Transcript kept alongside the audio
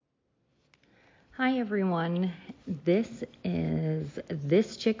Hi everyone, this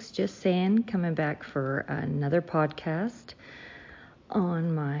chick's just saying, coming back for another podcast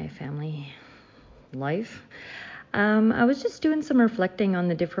on my family life. I was just doing some reflecting on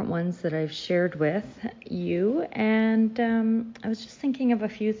the different ones that I've shared with you, and I was just thinking of a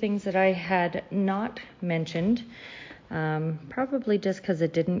few things that I had not mentioned, probably just because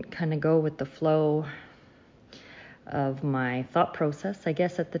it didn't kind of go with the flow of my thought process, I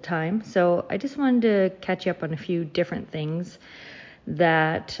guess, at the time. So I just wanted to catch you up on a few different things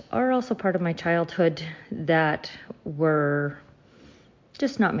that are also part of my childhood that were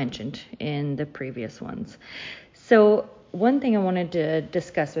just not mentioned in the previous ones. So one thing I wanted to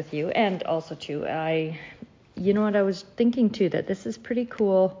discuss with you, and also too, I was thinking too, that this is pretty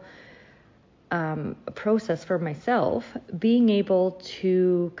cool a process for myself, being able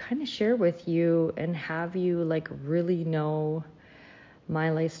to kind of share with you and have you like really know my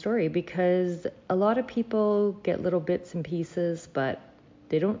life story, because a lot of people get little bits and pieces, but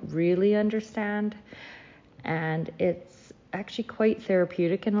they don't really understand. And it's actually quite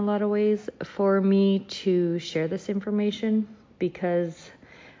therapeutic in a lot of ways for me to share this information, because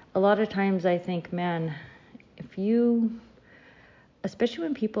a lot of times I think, man, especially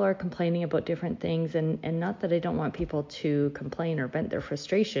when people are complaining about different things, and not that I don't want people to complain or vent their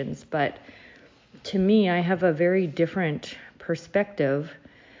frustrations, but to me, I have a very different perspective,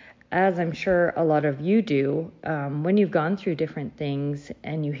 as I'm sure a lot of you do, when you've gone through different things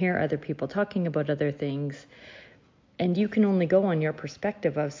and you hear other people talking about other things, and you can only go on your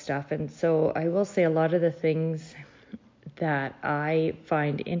perspective of stuff. And so I will say a lot of the things that I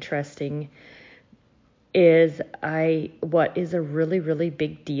find interesting is what is a really, really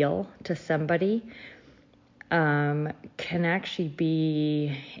big deal to somebody can actually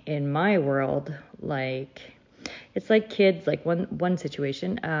be, in my world, like, it's like kids, like one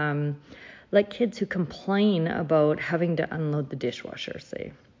situation, like kids who complain about having to unload the dishwasher,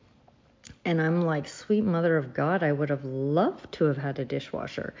 say. And I'm like, sweet mother of God, I would have loved to have had a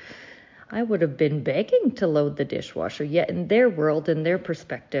dishwasher. I would have been begging to load the dishwasher. Yet in their world, in their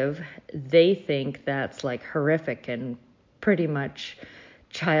perspective, they think that's like horrific and pretty much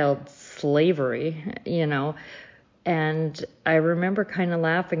child slavery, And I remember kind of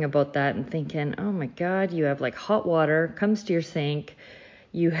laughing about that and thinking, oh my God, you have like hot water, comes to your sink,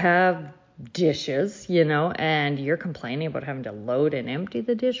 you have dishes, and you're complaining about having to load and empty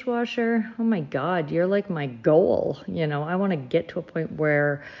the dishwasher. Oh my God, you're like my goal. I want to get to a point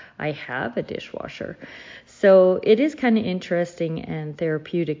where I have a dishwasher. So it is kind of interesting and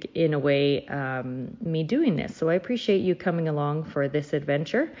therapeutic in a way, me doing this. So I appreciate you coming along for this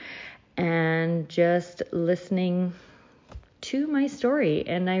adventure and just listening to my story.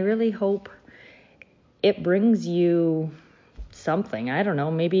 And I really hope it brings you something. I don't know,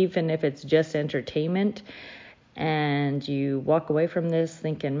 maybe even if it's just entertainment and you walk away from this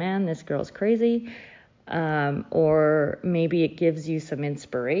thinking, man, this girl's crazy. Or maybe it gives you some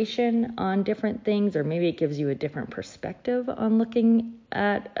inspiration on different things, or maybe it gives you a different perspective on looking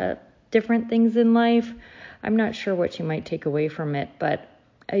at different things in life. I'm not sure what you might take away from it, but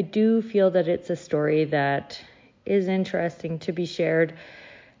I do feel that it's a story that is interesting to be shared,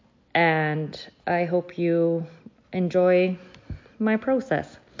 and I hope you enjoy my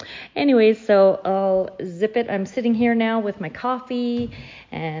process. Anyways, so I'll zip it. I'm sitting here now with my coffee,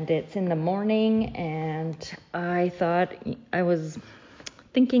 and it's in the morning, and I thought I was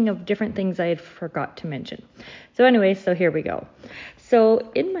thinking of different things I had forgot to mention. So anyway, so here we go.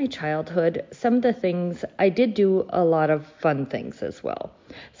 So in my childhood, some of the things, I did do a lot of fun things as well.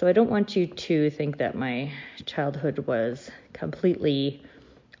 So I don't want you to think that my childhood was completely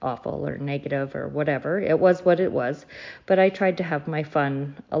awful or negative or whatever. It was what it was, but I tried to have my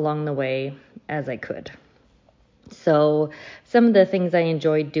fun along the way as I could. So some of the things I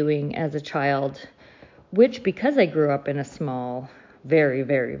enjoyed doing as a child, which, because I grew up in a small, very,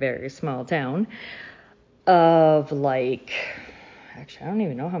 very, very small town of like, actually, I don't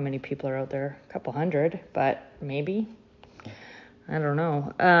even know how many people are out there, a couple hundred, but maybe, I don't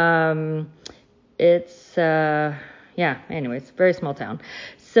know. Anyways, very small town.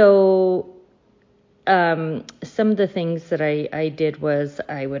 So some of the things that I did was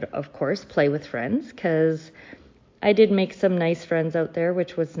I would, of course, play with friends, because I did make some nice friends out there,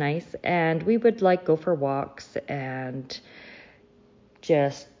 which was nice. And we would like go for walks and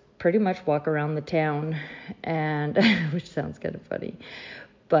just pretty much walk around the town, and which sounds kind of funny,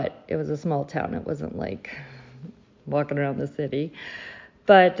 but it was a small town. It wasn't like walking around the city.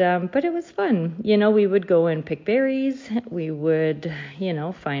 But it was fun. We would go and pick berries. We would,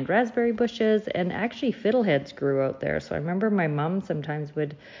 find raspberry bushes, and actually fiddleheads grew out there. So I remember my mom sometimes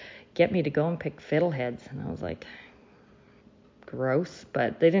would get me to go and pick fiddleheads, and I was like, gross,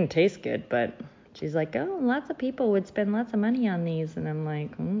 but they didn't taste good. But she's like, oh, lots of people would spend lots of money on these, and I'm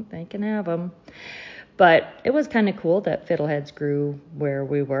like, they can have them. But it was kind of cool that fiddleheads grew where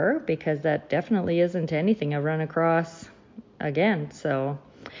we were, because that definitely isn't anything I've run across again. So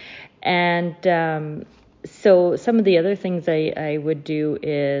some of the other things I would do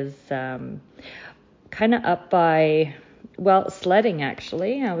is kind of up by, sledding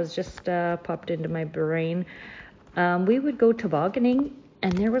actually. I was just popped into my brain. We would go tobogganing,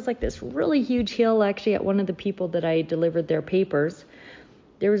 and there was like this really huge hill actually at one of the people that I delivered their papers.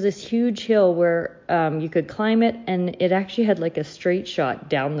 There was this huge hill where you could climb it, and it actually had like a straight shot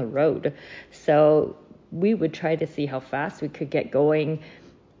down the road. So we would try to see how fast we could get going,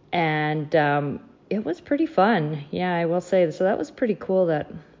 and it was pretty fun. Yeah, I will say. So that was pretty cool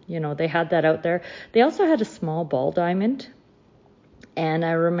that, they had that out there. They also had a small ball diamond, and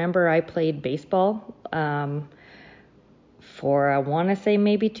I remember I played baseball for, I want to say,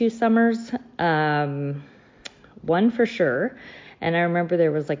 maybe 2 summers, one for sure. And I remember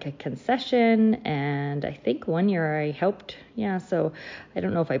there was like a concession, and I think one year I helped. Yeah, so I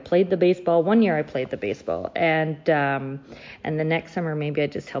don't know if I played the baseball. One year I played the baseball, and the next summer maybe I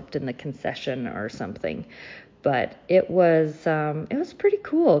just helped in the concession or something. But it was pretty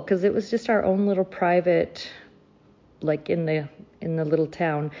cool, because it was just our own little private, like in the little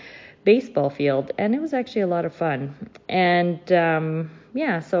town, baseball field, and it was actually a lot of fun. And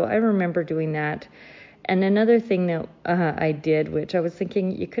so I remember doing that. And another thing that I did, which I was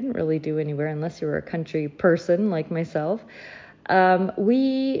thinking you couldn't really do anywhere unless you were a country person like myself,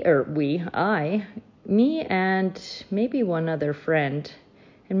 me and maybe one other friend,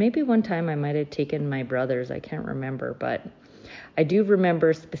 and maybe one time I might have taken my brothers, I can't remember, but I do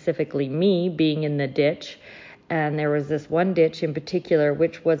remember specifically me being in the ditch, and there was this one ditch in particular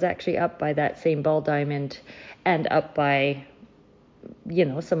which was actually up by that same ball diamond and up by,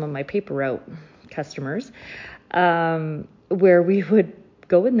 some of my paper route customers, where we would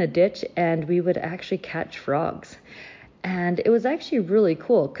go in the ditch and we would actually catch frogs. And it was actually really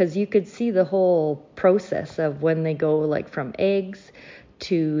cool, because you could see the whole process of when they go like from eggs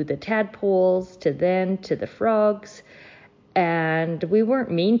to the tadpoles to the frogs. And we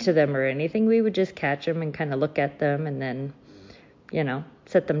weren't mean to them or anything. We would just catch them and kind of look at them and then,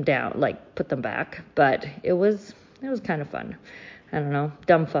 set them down, like put them back. But it was kind of fun. I don't know,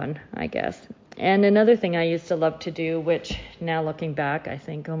 dumb fun, I guess. And another thing I used to love to do, which now looking back, I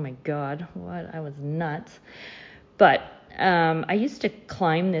think, oh my God, I was nuts. But I used to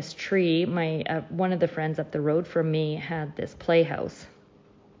climb this tree. One of the friends up the road from me had this playhouse.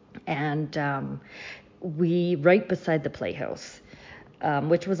 And right beside the playhouse,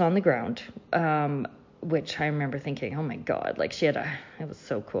 which was on the ground, which I remember thinking, oh my God, like it was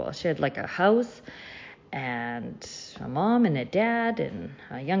so cool. She had like a house and a mom and a dad and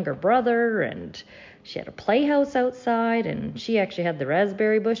a younger brother, and she had a playhouse outside, and she actually had the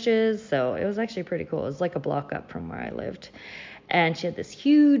raspberry bushes, so it was actually pretty cool. It was like a block up from where I lived, and she had this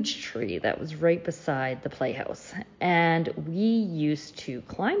huge tree that was right beside the playhouse, and we used to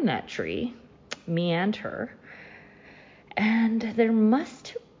climb that tree, me and her, and there must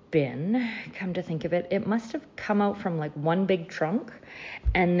have been, come to think of it, it must have come out from like one big trunk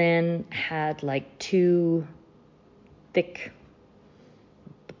and then had like two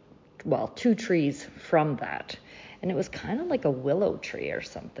trees from that. And it was kind of like a willow tree or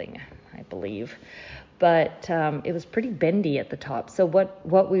something, I believe. But it was pretty bendy at the top. So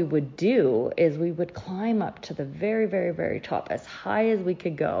what we would do is we would climb up to the very, very, very top, as high as we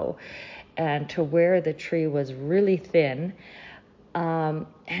could go, and to where the tree was really thin.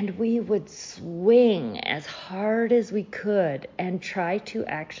 And we would swing as hard as we could and try to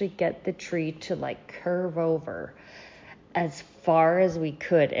actually get the tree to like curve over as far as we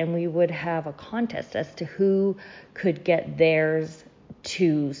could. And we would have a contest as to who could get theirs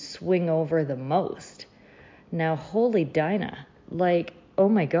to swing over the most. Now, holy Dinah, like, oh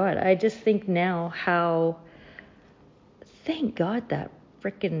my God, I just think now how, thank God that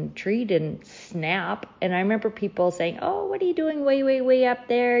freaking tree didn't snap. And I remember people saying, oh, what are you doing way, way, way up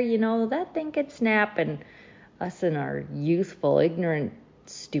there? That thing could snap. And us in our youthful, ignorant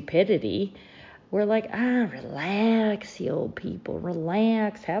stupidity, we're like, relax, you old people,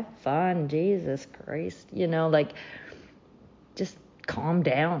 relax, have fun, Jesus Christ, just calm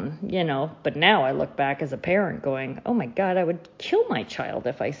down, But now I look back as a parent going, oh my God, I would kill my child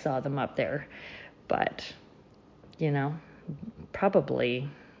if I saw them up there. But, probably,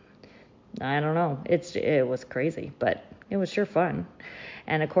 I don't know. It was crazy, but it was sure fun.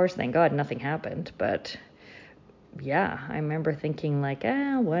 And of course, thank God nothing happened. But yeah, I remember thinking like,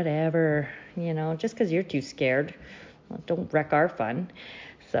 whatever, just because you're too scared, don't wreck our fun.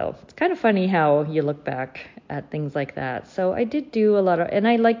 So it's kind of funny how you look back at things like that. So I did do a lot of, and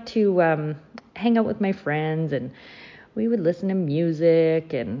I like to hang out with my friends, and we would listen to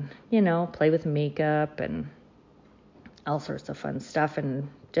music and, play with makeup and all sorts of fun stuff, and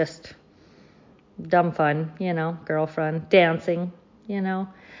just dumb fun, girl fun, dancing,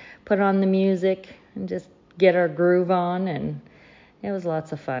 put on the music and just get our groove on, and it was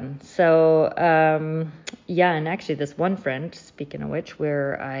lots of fun. So, and actually this one friend, speaking of which,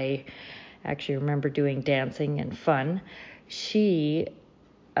 where I actually remember doing dancing and fun, she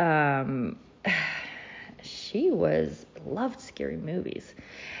loved scary movies.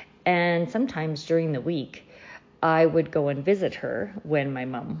 And sometimes during the week, I would go and visit her when my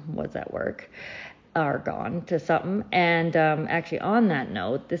mom was at work or gone to something. And actually on that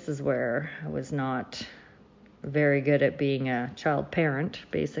note, this is where I was not very good at being a child parent,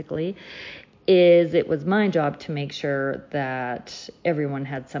 basically, is it was my job to make sure that everyone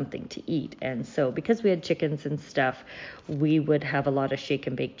had something to eat. And so because we had chickens and stuff, we would have a lot of shake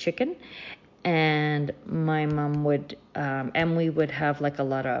and bake chicken. And my mom would, and we would have like a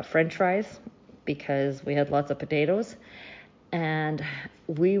lot of French fries because we had lots of potatoes. And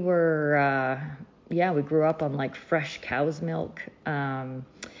we were, we grew up on like fresh cow's milk.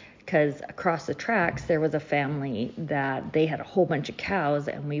 Because across the tracks, there was a family that they had a whole bunch of cows,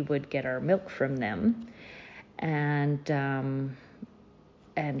 and we would get our milk from them. And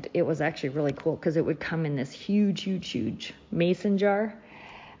it was actually really cool because it would come in this huge mason jar.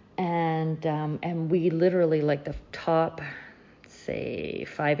 And we literally, like the top, say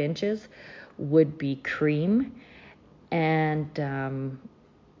 5 inches would be cream. And,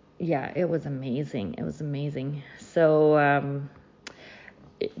 it was amazing. It was amazing. So,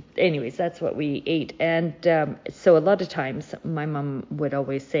 anyways, that's what we ate. And so a lot of times my mom would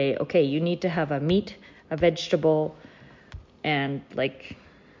always say, okay, you need to have a meat, a vegetable, and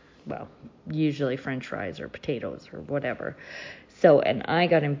usually French fries or potatoes or whatever. So, and I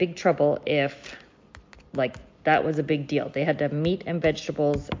got in big trouble if that was a big deal. They had to have meat and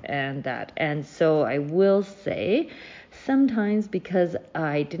vegetables and that. And so I will say sometimes, because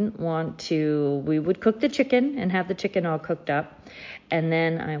I didn't want to, we would cook the chicken and have the chicken all cooked up. And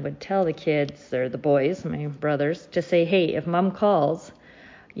then I would tell the kids, or the boys, my brothers, to say, hey, if mom calls,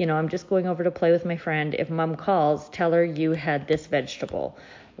 I'm just going over to play with my friend. If mom calls, tell her you had this vegetable.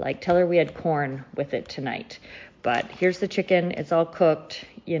 Tell her we had corn with it tonight. But here's the chicken. It's all cooked,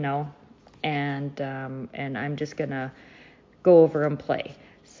 and I'm just going to go over and play.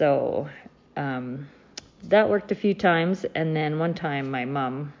 So that worked a few times. And then one time my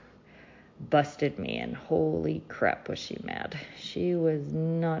mom busted me, and holy crap was she mad. She was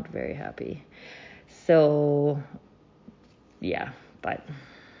not very happy. So yeah, but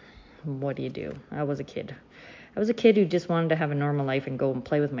what do you do? I was a kid who just wanted to have a normal life and go and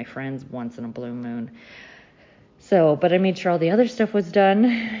play with my friends once in a blue moon. So, but I made sure all the other stuff was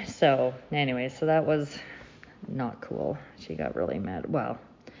done. So anyway, so that was not cool. She got really mad. Well,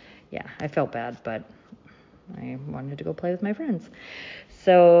 yeah, I felt bad, but I wanted to go play with my friends.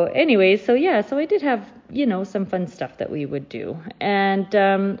 So anyway, so I did have, some fun stuff that we would do.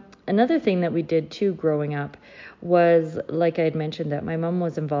 And another thing that we did too growing up was, like I had mentioned, that my mom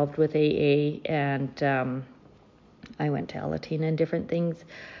was involved with AA, and I went to Alatina and different things.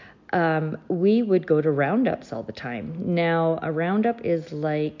 We would go to roundups all the time. Now, a roundup is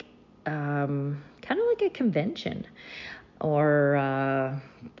kind of like a convention or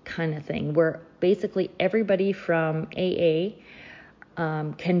kind of thing, where basically everybody from AA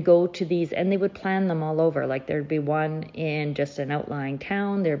can go to these, and they would plan them all over. There'd be one in just an outlying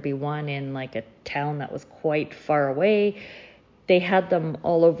town. There'd be one in a town that was quite far away. They had them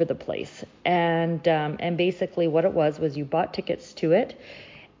all over the place. And basically what it was you bought tickets to it,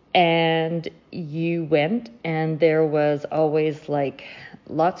 and you went, and there was always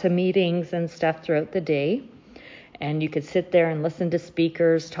lots of meetings and stuff throughout the day. And you could sit there and listen to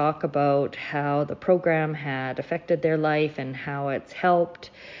speakers talk about how the program had affected their life and how it's helped,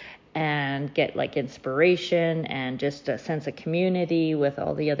 and get inspiration and just a sense of community with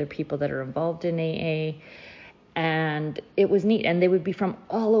all the other people that are involved in AA. And it was neat. And they would be from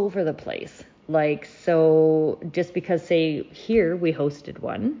all over the place. So just because, say, here we hosted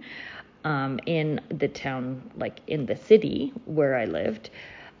one in the town, in the city where I lived,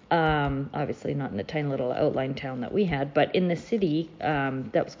 obviously not in the tiny little outlying town that we had, but in the city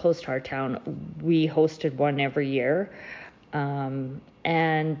that was close to our town, we hosted one every year.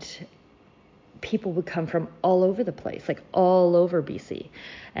 And people would come from all over the place, like all over BC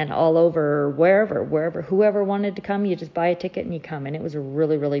and all over wherever, whoever wanted to come, you just buy a ticket and you come. And it was a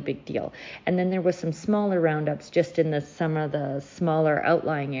really, really big deal. And then there was some smaller roundups just in some of the smaller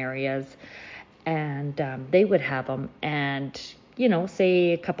outlying areas. And they would have them. And,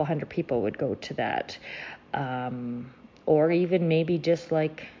 say a couple hundred people would go to that. Or even maybe just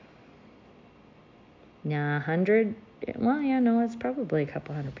like 100. Well, yeah, no, it's probably a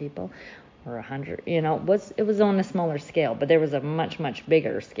couple hundred people. Or 100, it was on a smaller scale, but there was a much, much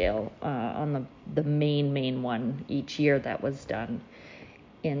bigger scale on the main one each year that was done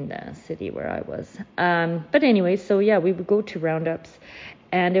in the city where I was. But anyway, so yeah, we would go to roundups,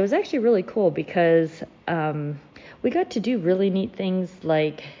 and it was actually really cool because we got to do really neat things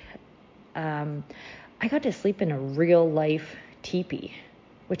like I got to sleep in a real life teepee,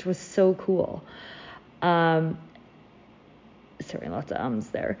 which was so cool. Sorry, lots of ums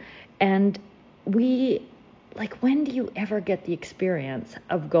there. And when do you ever get the experience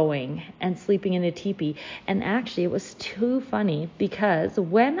of going and sleeping in a teepee? And actually, it was too funny because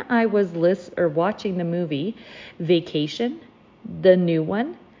when I was watching the movie Vacation, the new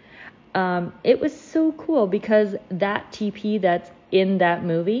one, it was so cool because that teepee that's in that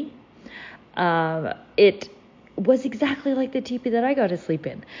movie, it was exactly like the teepee that I got to sleep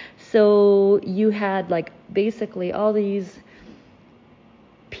in. So you had basically all these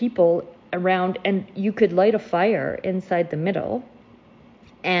people around, and you could light a fire inside the middle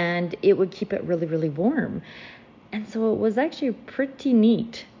and it would keep it really, really warm. And so it was actually pretty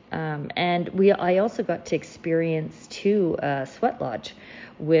neat. And I also got to experience too a sweat lodge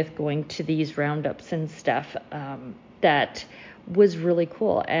with going to these roundups and stuff. That was really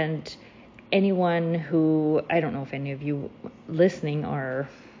cool. And anyone who, I don't know if any of you listening are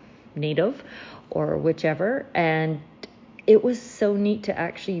native or whichever, and it was so neat to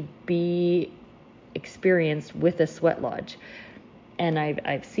actually be experienced with a sweat lodge. And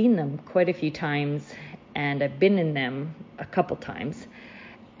I've seen them quite a few times, and I've been in them a couple times,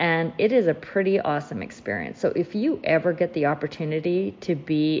 and it is a pretty awesome experience. So if you ever get the opportunity to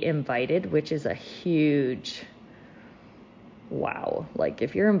be invited, which is a huge wow,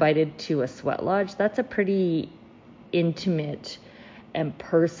 if you're invited to a sweat lodge, that's a pretty intimate and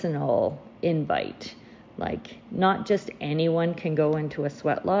personal invite. Not just anyone can go into a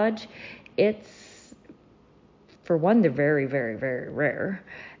sweat lodge. It's, for one, they're very, very, very rare.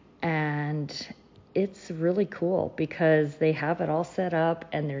 And it's really cool because they have it all set up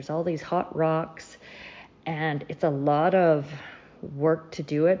and there's all these hot rocks. And it's a lot of work to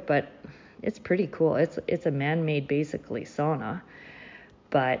do it, but it's pretty cool. It's a man-made, basically, sauna.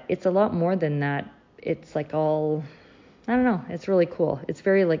 But it's a lot more than that. It's all... I don't know. It's really cool. It's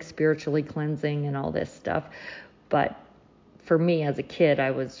very spiritually cleansing and all this stuff. But for me as a kid, I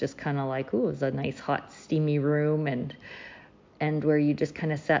was just kind of ooh, it was a nice hot steamy room and where you just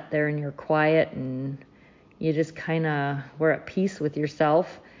kind of sat there and you're quiet and you just kind of were at peace with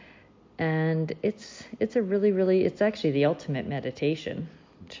yourself. And it's a really, really, it's actually the ultimate meditation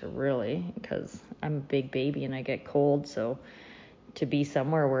because I'm a big baby and I get cold. So to be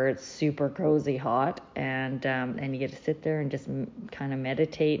somewhere where it's super cozy hot and you get to sit there and just kind of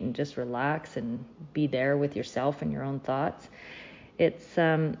meditate and just relax and be there with yourself and your own thoughts. It's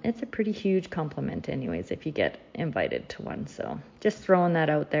a pretty huge compliment anyways if you get invited to one. So just throwing that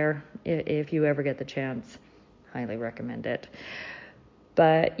out there if you ever get the chance. Highly recommend it.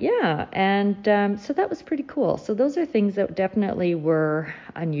 But yeah, and so that was pretty cool. So those are things that definitely were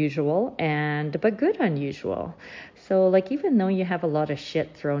unusual but good unusual. So even though you have a lot of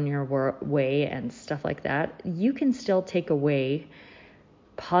shit thrown your way and stuff like that, you can still take away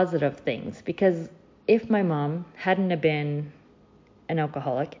positive things. Because if my mom hadn't have been an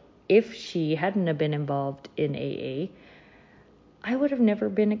alcoholic, if she hadn't have been involved in AA, I would have never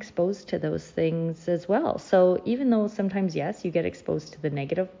been exposed to those things as well. So even though sometimes, yes, you get exposed to the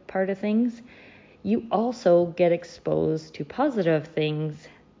negative part of things, you also get exposed to positive things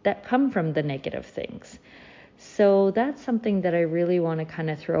that come from the negative things. So that's something that I really want to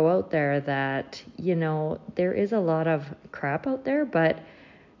kind of throw out there that, there is a lot of crap out there, but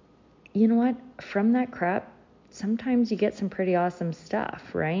you know what? From that crap, sometimes you get some pretty awesome stuff,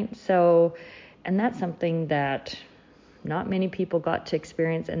 right? So, and that's something that not many people got to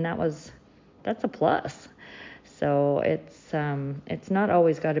experience, and that's a plus. So it's not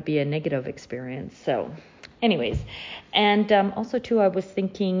always got to be a negative experience. So anyways, and also too, I was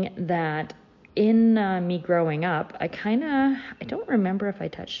thinking that in me growing up, I don't remember if I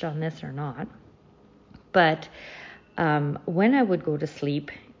touched on this or not, but when I would go to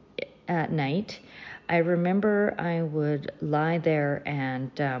sleep at night, I remember I would lie there, and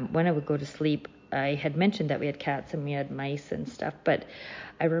when I would go to sleep, I had mentioned that we had cats and we had mice and stuff, but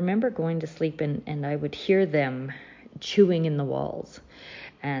I remember going to sleep and I would hear them chewing in the walls.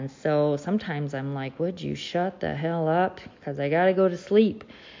 And so sometimes I'm like, would you shut the hell up? Because I got to go to sleep.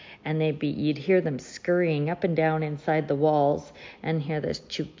 And you'd hear them scurrying up and down inside the walls and hear this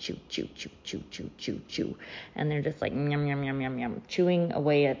chew, chew, chew, chew, chew, chew, chew, chew. And they're just like, yum, yum, yum, yum, yum, chewing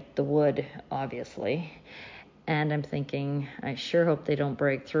away at the wood, obviously. And I'm thinking, I sure hope they don't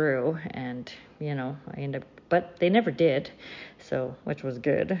break through. And, I end up, but they never did. So, which was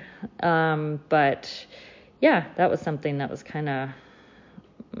good. But yeah, that was something that was kind of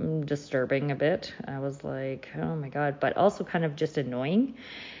disturbing a bit. I was like, oh my God, but also kind of just annoying.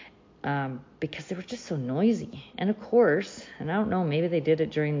 Because they were just so noisy. And of course, and I don't know, maybe they did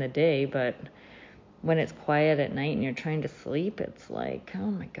it during the day, but when it's quiet at night and you're trying to sleep, it's like,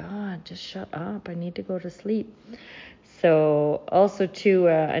 oh my God, just shut up. I need to go to sleep. So also too,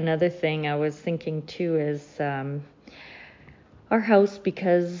 another thing I was thinking too is our house,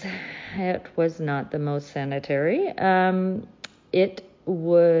 because it was not the most sanitary, it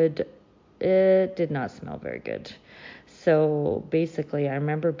did not smell very good. So basically, I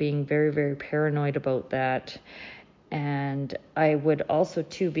remember being very, very paranoid about that. And I would also,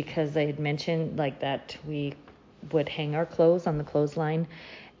 too, because I had mentioned like that we would hang our clothes on the clothesline.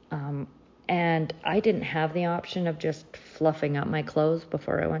 And I didn't have the option of just fluffing up my clothes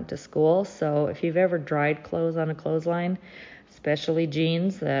before I went to school. So if you've ever dried clothes on a clothesline, especially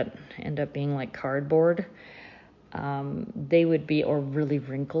jeans that end up being like cardboard, they would be, or really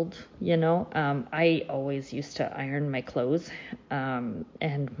wrinkled, I always used to iron my clothes, and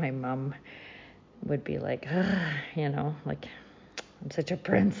my mom would be like, like I'm such a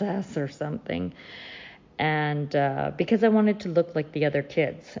princess or something. And because I wanted to look like the other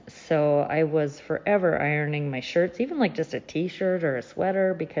kids. So I was forever ironing my shirts, even like just a t-shirt or a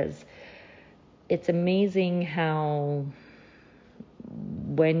sweater, because it's amazing how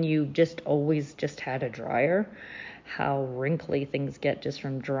when you just always just had a dryer, how wrinkly things get just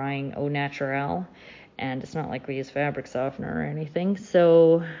from drying au naturel. And it's not like we use fabric softener or anything.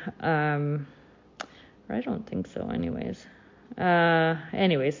 So, or I don't think so anyways.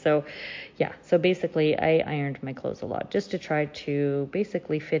 So yeah, so basically I ironed my clothes a lot just to try to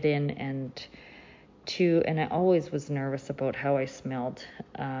basically fit in, and I always was nervous about how I smelled,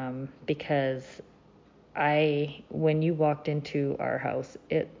 because when you walked into our house,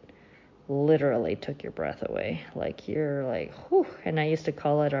 it literally took your breath away. Like you're like, whew. And I used to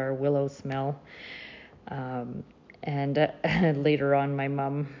call it our willow smell. And later on, my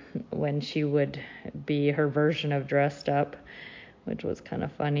mom, when she would be her version of dressed up, which was kind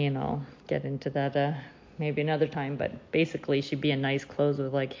of funny, and I'll get into that maybe another time, but basically she'd be in nice clothes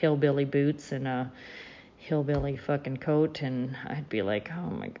with like hillbilly boots and a hillbilly fucking coat, and I'd be like, oh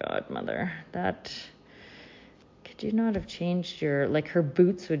my God, mother, that... could you not have changed like her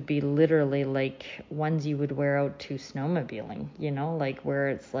boots would be literally like ones you would wear out to snowmobiling, like where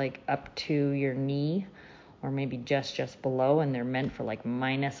it's like up to your knee or maybe just below, and they're meant for like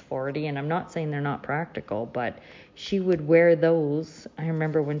 -40. And I'm not saying they're not practical, but she would wear those. I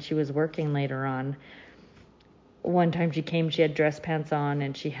remember when she was working later on, one time she had dress pants on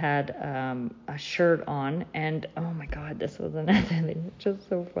and she had a shirt on, and oh my God, this was another thing, just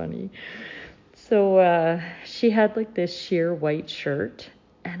so funny. So she had like this sheer white shirt,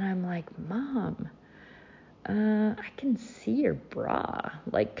 and I'm like, Mom, I can see your bra,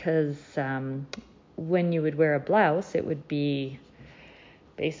 like, because when you would wear a blouse, it would be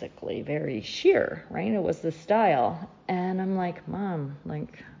basically very sheer, right? It was the style. And I'm like, Mom,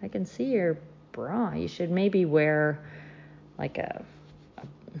 like, I can see your bra. You should maybe wear like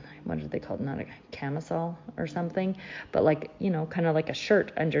what are they called? Not a camisole or something, but like, kind of like a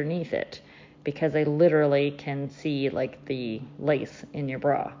shirt underneath it, because I literally can see like the lace in your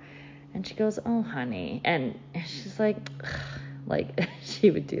bra. And she goes, oh, honey. And she's like, like she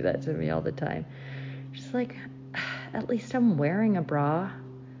would do that to me all the time. She's like, at least I'm wearing a bra.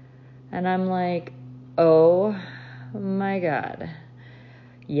 And I'm like, oh my God.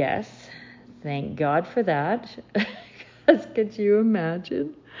 Yes. Thank God for that. Because could you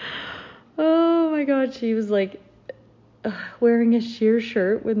imagine? Oh my God. She was like wearing a sheer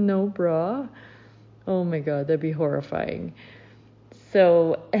shirt with no bra. Oh my God. That'd be horrifying.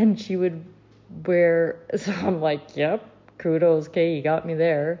 So, and she would so I'm like, yep, kudos, okay, you got me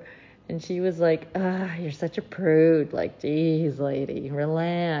there. And she was like, you're such a prude. Like, geez, lady,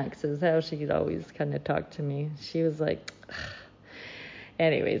 relax, is how she'd always kind of talk to me. She was like, ugh.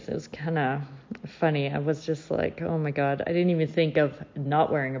 Anyways, it was kind of funny. I was just like, oh my God, I didn't even think of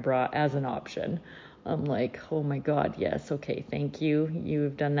not wearing a bra as an option. I'm like, oh my God, yes, okay, thank you.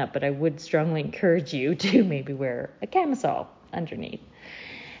 You've done that, but I would strongly encourage you to maybe wear a camisole underneath.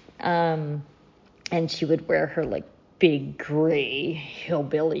 And she would wear her like big gray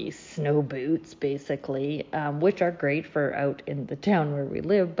hillbilly snow boots, basically, which are great for out in the town where we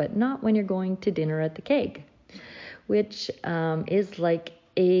live, but not when you're going to dinner at the Keg, which is like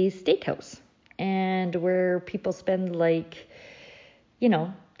a steakhouse, and where people spend like,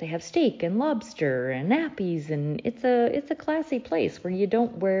 they have steak and lobster and nappies, and it's a classy place where you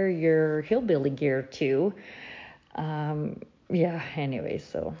don't wear your hillbilly gear to. Anyway,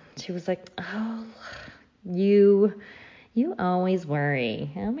 so she was like, oh, you always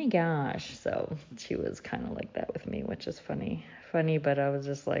worry. Oh my gosh. So she was kind of like that with me, which is funny, but I was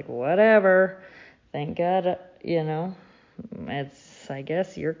just like, whatever. Thank God, it's, I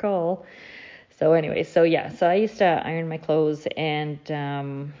guess, your call. So anyway, so I used to iron my clothes, and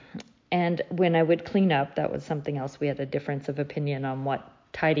when I would clean up, that was something else. We had a difference of opinion on what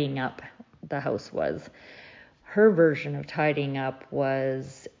tidying up the house was. Her version of tidying up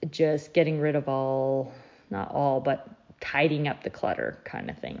was just getting rid of not all, but tidying up the clutter kind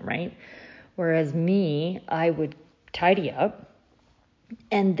of thing, right? Whereas me, I would tidy up.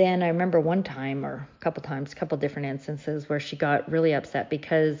 And then I remember one time or a couple different instances where she got really upset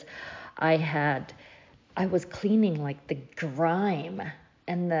because I was cleaning like the grime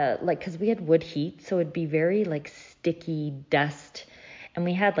and because we had wood heat, so it'd be very like sticky dust, and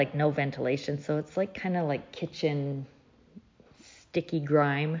we had like no ventilation, so it's like kind of like kitchen sticky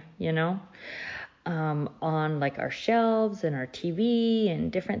grime, on like our shelves and our TV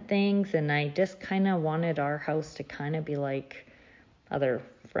and different things. And I just kind of wanted our house to kind of be like other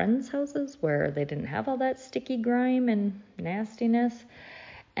friends' houses where they didn't have all that sticky grime and nastiness.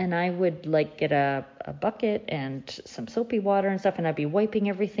 And I would like get a bucket and some soapy water and stuff, and I'd be wiping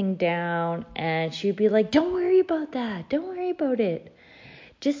everything down, and she'd be like, don't worry about that. Don't worry about it.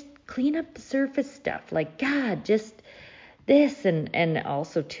 Just clean up the surface stuff. Like, God, just this. And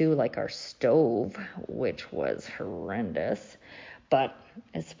also too, like our stove, which was horrendous, but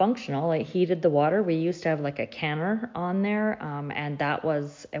it's functional. It heated the water. We used to have like a canner on there,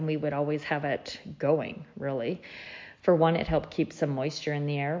 and we would always have it going, really. For one, it helped keep some moisture in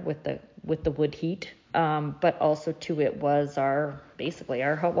the air with the wood heat, but also too, it was basically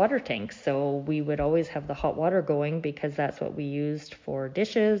our hot water tank. So we would always have the hot water going because that's what we used for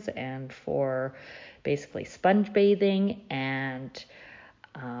dishes and for basically sponge bathing, and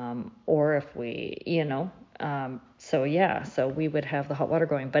or if we, so we would have the hot water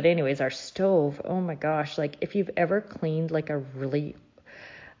going. But anyways, our stove, oh my gosh, like if you've ever cleaned like a really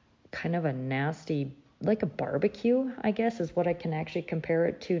kind of a nasty, like a barbecue, I guess is what I can actually compare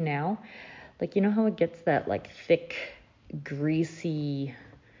it to now. Like, how it gets that like thick, greasy,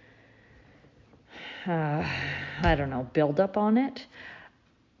 I don't know, buildup on it.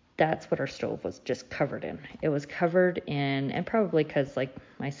 That's what our stove was just covered in. It was covered in, and probably because, like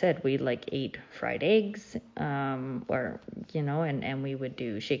I said, we like ate fried eggs, and we would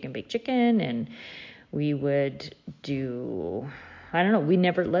do shake and bake chicken, and we would do, I don't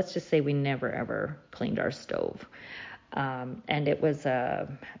know, let's just say we never ever cleaned our stove. And it was,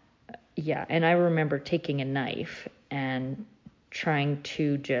 and I remember taking a knife and trying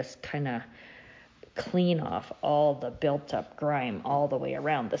to just kind of clean off all the built up grime all the way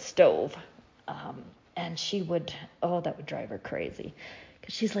around the stove. And she would, that would drive her crazy.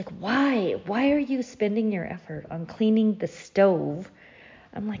 Because she's like, why are you spending your effort on cleaning the stove?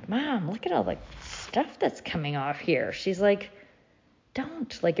 I'm like, Mom, look at all the stuff that's coming off here. She's like,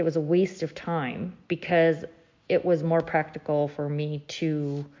 don't. Like, it was a waste of time because it was more practical for me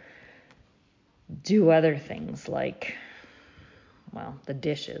to do other things like, the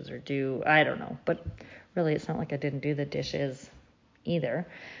dishes, or I don't know. But really, it's not like I didn't do the dishes either.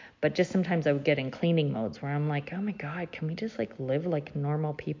 But just sometimes I would get in cleaning modes where I'm like, oh my God, can we just like live like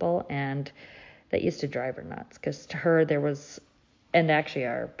normal people? And that used to drive her nuts, because to her there was, and actually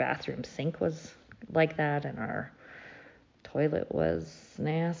our bathroom sink was like that, and our toilet was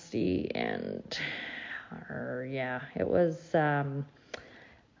nasty, and it was,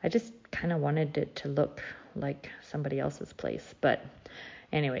 I just kind of wanted it to look like somebody else's place. But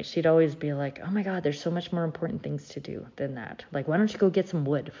anyway, she'd always be like, oh my God, there's so much more important things to do than that. Like, why don't you go get some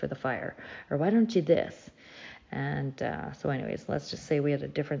wood for the fire? Or why don't you this? And so anyways, let's just say we had a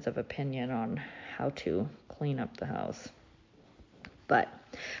difference of opinion on how to clean up the house. But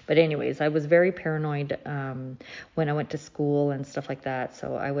anyways, I was very paranoid when I went to school and stuff like that.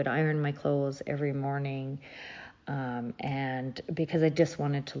 So I would iron my clothes every morning. And because I just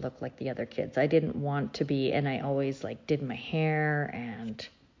wanted to look like the other kids, I didn't want to be, and I always like did my hair and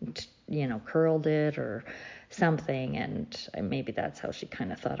curled it or something. And maybe that's how she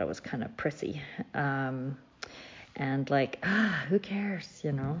kind of thought I was kind of prissy. And like, who cares?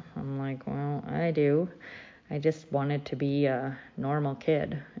 I'm like, well, I do. I just wanted to be a normal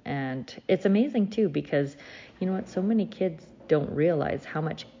kid. And it's amazing too, because you know what? So many kids don't realize how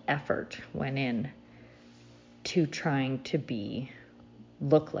much effort went in to trying to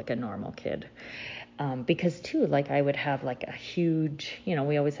look like a normal kid. Because too, like I would have like a huge,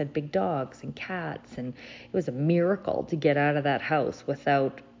 we always had big dogs and cats, and it was a miracle to get out of that house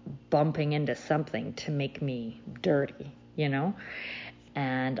without bumping into something to make me dirty,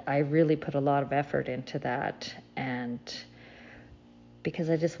 and I really put a lot of effort into that, and because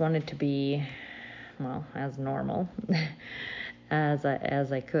I just wanted to be, well, as normal as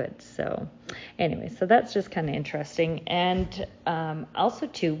I could. So anyway, so that's just kind of interesting. And also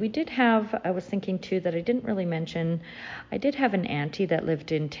too, I was thinking too that I didn't really mention, I did have an auntie that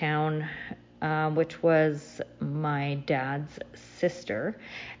lived in town, which was my dad's sister,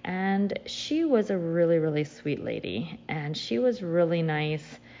 and she was a really, really sweet lady, and she was really nice.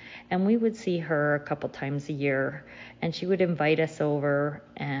 And we would see her a couple times a year, and she would invite us over,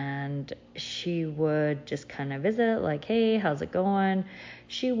 and she would just kind of visit, like, hey, how's it going?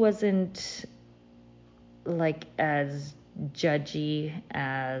 She wasn't like as judgy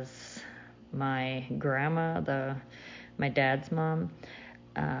as my grandma, my dad's mom,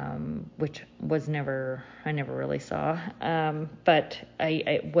 which I never really saw. But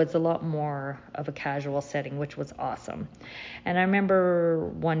it was a lot more of a casual setting, which was awesome. And I remember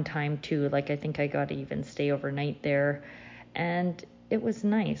one time too, like I think I got to even stay overnight there, and it was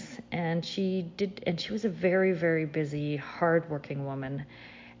nice. And she was a very, very busy, hardworking woman.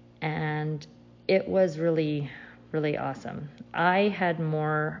 And it was really, really awesome. I had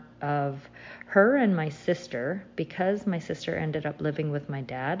more of her and my sister, because my sister ended up living with my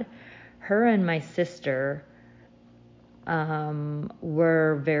dad. Her and my sister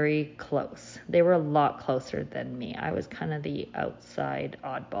were very close. They were a lot closer than me. I was kind of the outside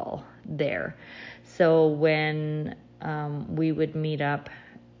oddball there. So when we would meet up,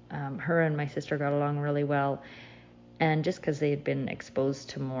 her and my sister got along really well. And just because they had been exposed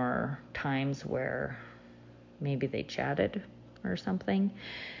to more times where maybe they chatted or something.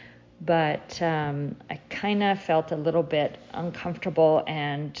 But I kind of felt a little bit uncomfortable,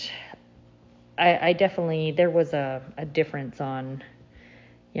 and I definitely, there was a difference on,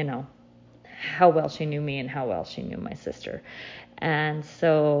 how well she knew me and how well she knew my sister. And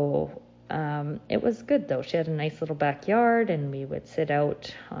so it was good though. She had a nice little backyard, and we would sit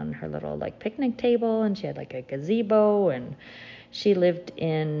out on her little like picnic table, and she had like a gazebo, and she lived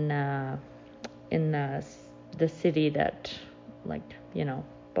in the city that, like,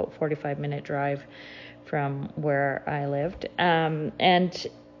 about 45-minute drive from where I lived. And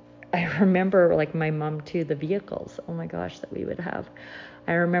I remember, like, my mom too, the vehicles, oh my gosh, that we would have.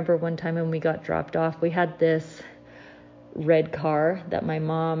 I remember one time when we got dropped off, we had this red car that my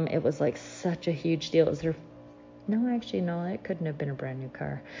mom, it was like such a huge deal. It was her, no, it couldn't have been a brand new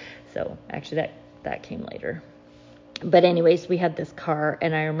car. So actually that came later. But anyways, we had this car,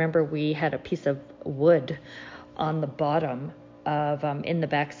 and I remember we had a piece of wood on the bottom of, in the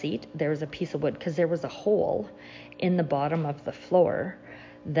back seat, there was a piece of wood, because there was a hole in the bottom of the floor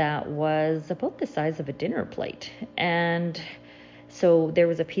that was about the size of a dinner plate. And so there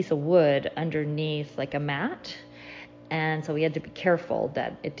was a piece of wood underneath, like a mat. And so we had to be careful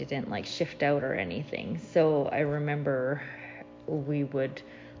that it didn't like shift out or anything. So I remember we would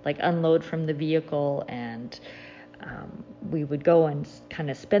like unload from the vehicle, and we would go and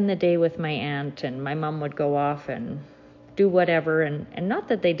kind of spend the day with my aunt, and my mom would go off and do whatever. And not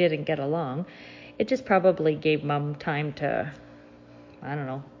that they didn't get along. It just probably gave mom time to, I don't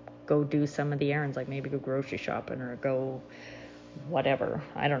know, go do some of the errands, like maybe go grocery shopping or go whatever.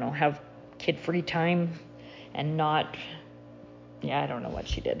 I don't know, have kid free time and not, I don't know what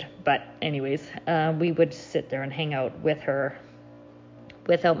she did. But anyways, we would sit there and hang out with her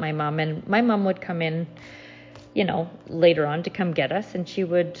without my mom. And my mom would come in, later on to come get us, and she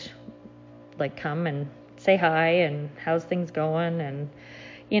would like come and say hi and how's things going, and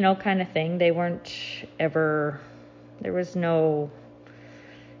kind of thing. They weren't ever, there was no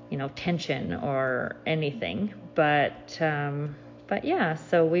tension or anything, but yeah,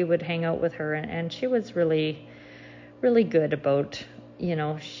 so we would hang out with her, and she was really, really good about,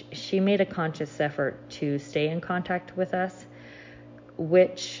 she made a conscious effort to stay in contact with us,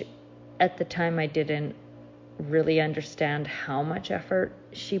 which at the time I didn't really understand how much effort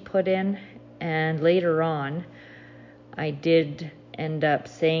she put in. And later on, I did end up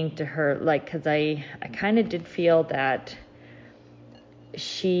saying to her, like, because I kind of did feel that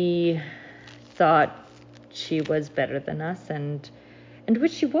she thought she was better than us, and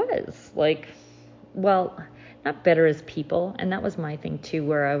which she was. Like, well, not better as people. And that was my thing too,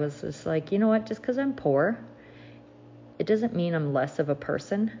 where I was just like, you know what, just because I'm poor, it doesn't mean I'm less of a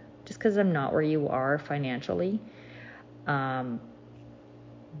person. Just because I'm not where you are financially, don't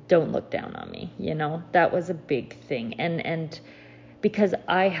look down on me. That was a big thing. And because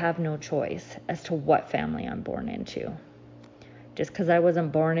I have no choice as to what family I'm born into. Just because I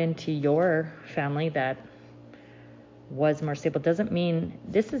wasn't born into your family that was more stable doesn't mean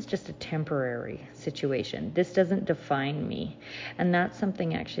this is just a temporary situation. This doesn't define me. And that's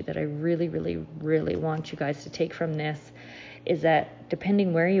something actually that I really, really, really want you guys to take from this, is that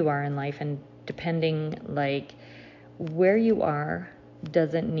depending where you are in life and depending like where you are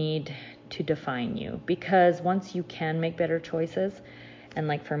doesn't need to define you. Because once you can make better choices, and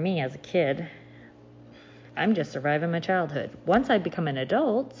like for me as a kid, I'm just surviving my childhood. Once I become an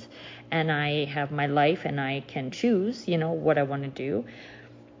adult and I have my life and I can choose, what I want to do,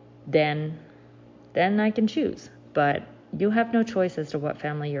 then I can choose. But you have no choice as to what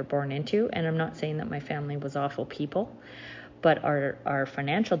family you're born into. And I'm not saying that my family was awful people, but our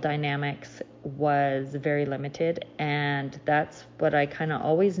financial dynamics was very limited. And that's what I kind of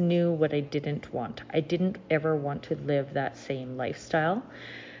always knew what I didn't want. I didn't ever want to live that same lifestyle.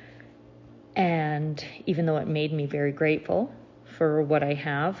 And even though it made me very grateful for what I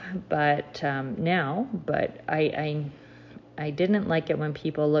have, but I didn't like it when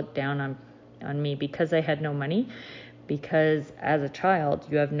people looked down on me because I had no money, because as a child,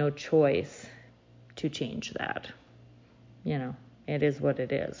 you have no choice to change that. It is what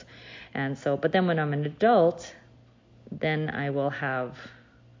it is. And so, but then when I'm an adult, then I will have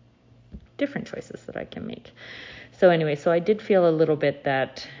different choices that I can make. So anyway, so I did feel a little bit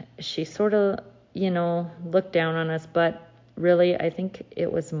that she sort of, looked down on us, but really I think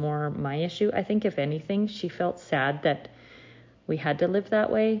it was more my issue. I think if anything, she felt sad that we had to live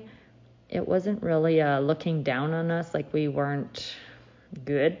that way. It wasn't really looking down on us like we weren't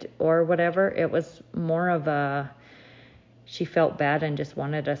good or whatever. It was more of she felt bad and just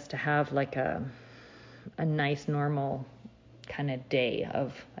wanted us to have like a nice normal kind of day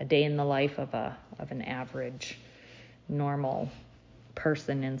in the life of an average normal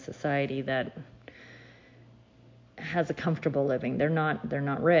person in society that has a comfortable living. They're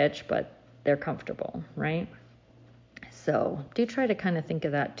not rich, but they're comfortable, right? So do try to kind of think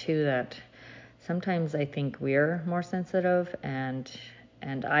of that too, that sometimes I think we're more sensitive, and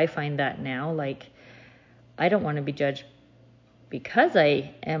I find that now, like, I don't want to be judged because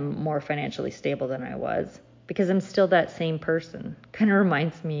I am more financially stable than I was, because I'm still that same person. Kind of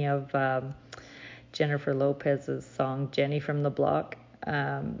reminds me of Jennifer Lopez's song, Jenny from the Block.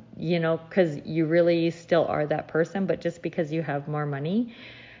 Because you really still are that person, but just because you have more money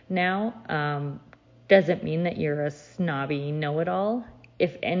now doesn't mean that you're a snobby know-it-all.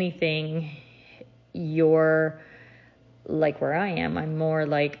 If anything, you're like where I am. I'm more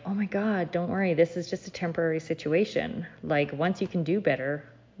like, oh my God, don't worry, this is just a temporary situation. Like, once you can do better,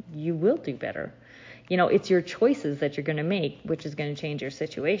 you will do better. It's your choices that you're going to make, which is going to change your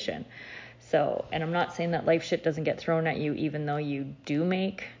situation. So, and I'm not saying that life shit doesn't get thrown at you, even though you do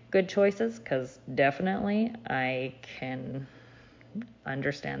make good choices, because definitely I can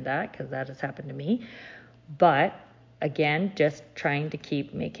understand that, because that has happened to me. But again, just trying to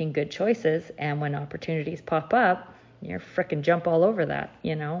keep making good choices, and when opportunities pop up, you're frickin' jump all over that,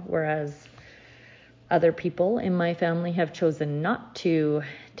 whereas other people in my family have chosen not to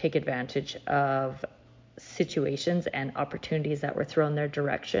take advantage of situations and opportunities that were thrown their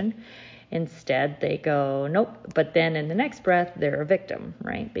direction. Instead, they go, nope. But then in the next breath, they're a victim,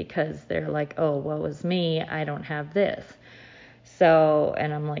 right? Because they're like, oh, woe is me, I don't have this. So,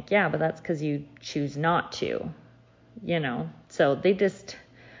 and I'm like, yeah, but that's because you choose not to, So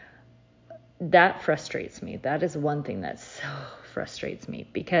that frustrates me. That is one thing that so frustrates me,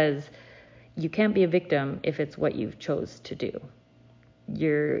 because you can't be a victim if it's what you've chose to do.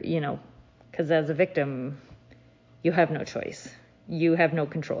 Because as a victim, you have no choice. You have no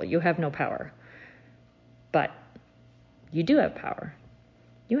control. You have no power. But you do have power.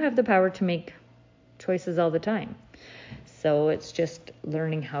 You have the power to make choices all the time. So it's just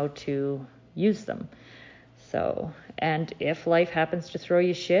learning how to use them. So, and if life happens to throw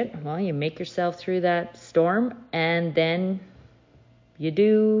you shit, well, you make yourself through that storm, and then you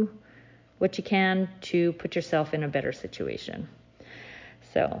do what you can to put yourself in a better situation.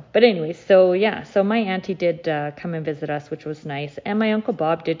 So, but anyway, so my auntie did come and visit us, which was nice. And my Uncle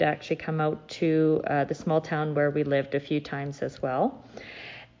Bob did actually come out to the small town where we lived a few times as well.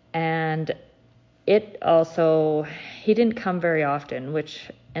 And he didn't come very often,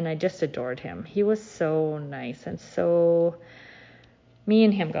 and I just adored him. He was so nice, and me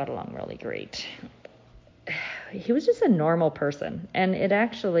and him got along really great. He was just a normal person, and I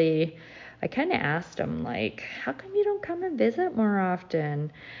kind of asked him, like, how come you don't come and visit more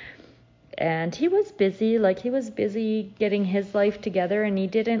often? And he was busy getting his life together, and he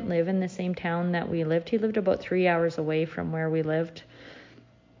didn't live in the same town that we lived. He lived about 3 hours away from where we lived.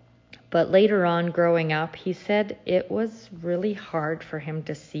 But later on, growing up, he said it was really hard for him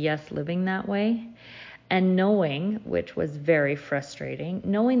to see us living that way. And knowing, which was very frustrating,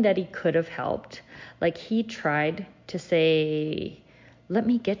 knowing that he could have helped. Like, he tried to say, let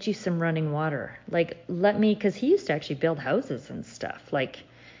me get you some running water. Like, because he used to actually build houses and stuff. Like,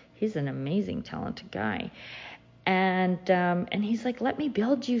 he's an amazing, talented guy. And he's like, let me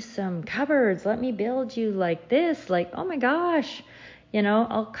build you some cupboards. Let me build you like this. Like, oh my gosh,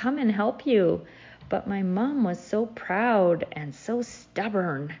 I'll come and help you. But my mom was so proud and so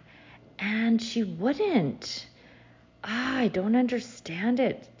stubborn, and she wouldn't. I don't understand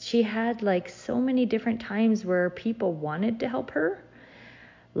it. She had like so many different times where people wanted to help her.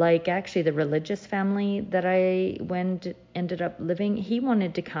 Like, actually, the religious family that I ended up living, he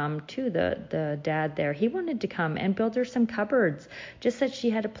wanted to come too, the dad there. He wanted to come and build her some cupboards, just that she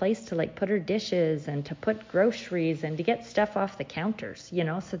had a place to like put her dishes and to put groceries and to get stuff off the counters,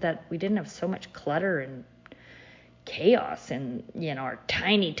 so that we didn't have so much clutter and chaos in, our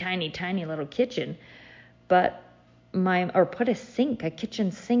tiny, tiny, tiny little kitchen. But or put a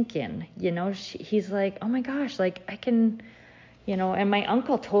kitchen sink in, he's like, oh my gosh, like I can, and my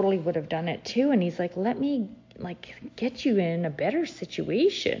uncle totally would have done it too. And he's like, let me like get you in a better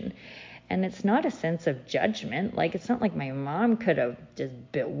situation. And it's not a sense of judgment. Like, it's not like my mom could have just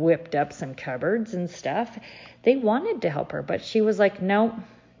whipped up some cupboards and stuff. They wanted to help her, but she was like, no,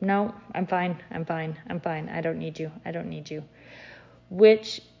 I'm fine. I don't need you.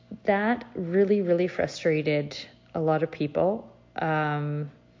 Which that really, really frustrated a lot of people, and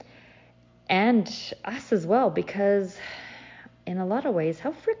us as well, because in a lot of ways,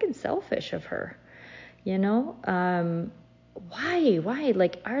 how freaking selfish of her, why?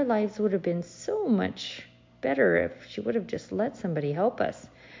 Like, our lives would have been so much better if she would have just let somebody help us.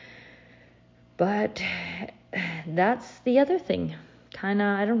 But that's the other thing. Kind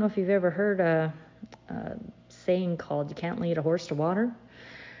of, I don't know if you've ever heard a saying called, you can't lead a horse to water.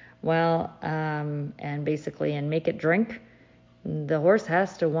 Well, and basically, and make it drink, the horse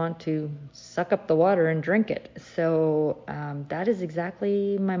has to want to suck up the water and drink it. So that is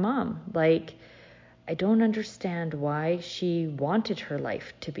exactly my mom. Like, I don't understand why she wanted her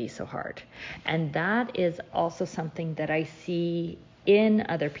life to be so hard. And that is also something that I see in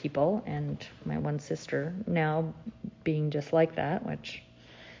other people, and my one sister now being just like that, which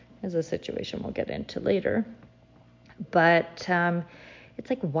is a situation we'll get into later. But it's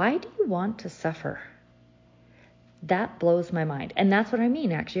like, why do you want to suffer? That blows my mind. And that's what I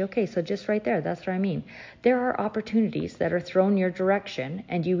mean, actually. Okay, so just right there, that's what I mean. There are opportunities that are thrown your direction,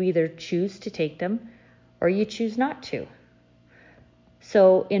 and you either choose to take them or you choose not to.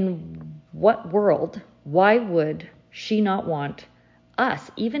 So in what world, why would she not want us,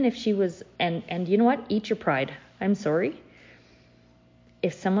 even if she was, and you know what? Eat your pride. I'm sorry.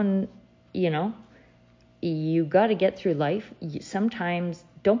 If someone, you got to get through life. Sometimes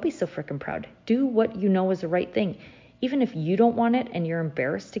don't be so freaking proud. Do what you know is the right thing. Even if you don't want it and you're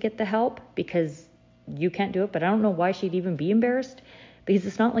embarrassed to get the help because you can't do it, but I don't know why she'd even be embarrassed, because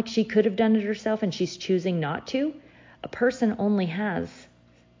it's not like she could have done it herself and she's choosing not to. A person only has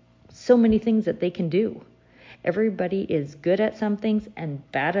so many things that they can do. Everybody is good at some things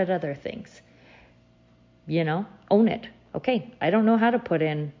and bad at other things. Own it. Okay, I don't know how to put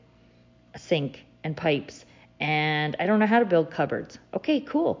in a sink and pipes, and I don't know how to build cupboards. Okay,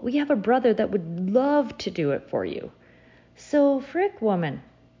 cool. We have a brother that would love to do it for you. So frick, woman,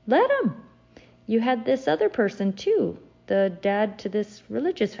 let him. You had this other person too, the dad to this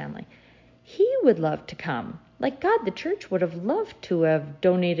religious family. He would love to come. Like, God, the church would have loved to have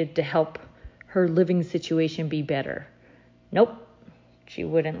donated to help her living situation be better. Nope, she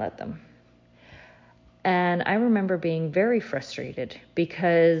wouldn't let them. And I remember being very frustrated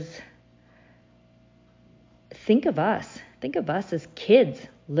because think of us as kids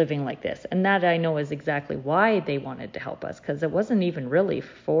living like this. And that I know is exactly why they wanted to help us, because it wasn't even really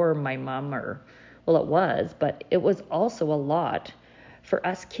for my mom, it was, but it was also a lot for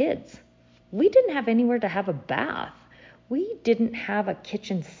us kids. We didn't have anywhere to have a bath. We didn't have a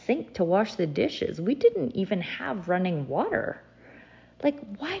kitchen sink to wash the dishes. We didn't even have running water. Like,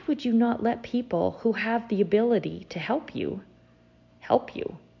 why would you not let people who have the ability to help you?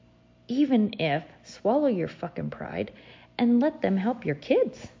 even if, swallow your fucking pride and let them help your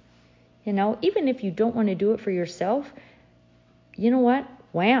kids. Even if you don't want to do it for yourself, you know what?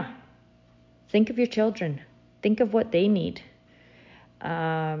 Wow. Think of your children. Think of what they need.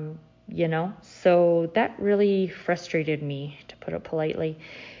 So that really frustrated me, to put it politely,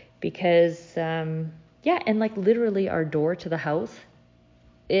 because, and like literally our door to the house,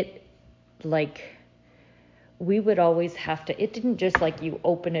 we would always have to, it didn't just like you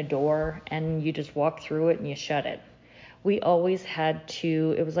open a door and you just walk through it and you shut it. We always had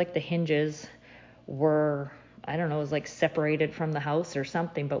to, it was like the hinges were, I don't know, it was like separated from the house or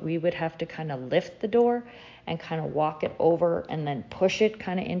something, but we would have to kind of lift the door and kind of walk it over and then push it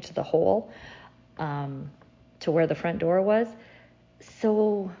kind of into the hole to where the front door was.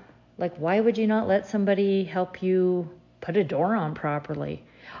 So, like, why would you not let somebody help you put a door on properly?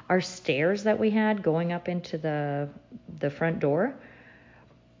 Our stairs that we had going up into the front door,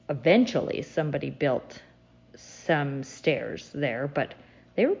 eventually somebody built some stairs there, but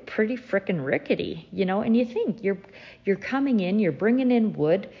they were pretty frickin' rickety, and you think you're coming in, you're bringing in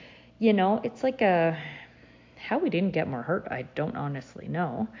wood, it's like how we didn't get more hurt, I don't honestly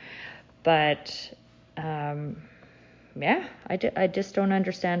know. But, I just don't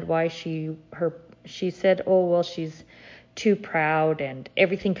understand why she said, oh, well, she's too proud and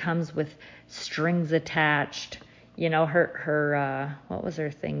everything comes with strings attached. Her what was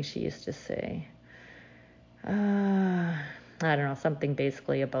her thing she used to say? I don't know, something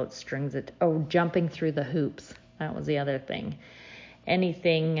basically about strings. Jumping through the hoops. That was the other thing.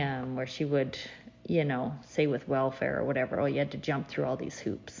 Anything where she would, say with welfare or whatever, you had to jump through all these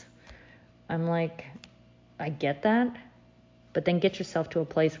hoops. I'm like, I get that, but then get yourself to a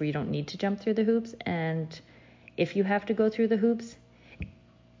place where you don't need to jump through the hoops. And if you have to go through the hoops,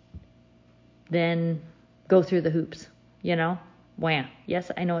 then go through the hoops, Wham.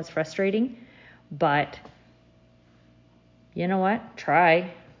 Yes, I know it's frustrating, but you know what?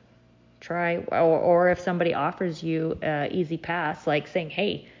 Try. Or if somebody offers you an easy pass, like saying,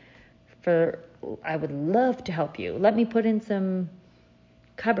 hey, I would love to help you. Let me put in some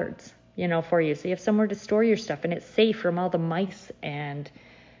cupboards, for you. So you have somewhere to store your stuff and it's safe from all the mice and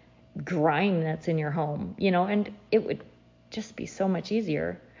grime that's in your home, and it would just be so much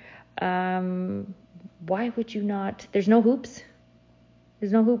easier. Why would you not? There's no hoops.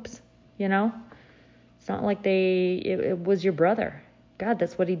 It's not like it was your brother. God,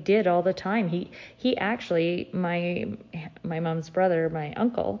 that's what he did all the time. He actually, my mom's brother, my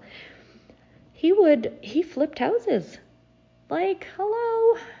uncle, he flipped houses. Like,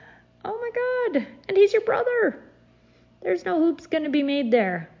 hello, oh my God, and he's your brother. There's no hoops going to be made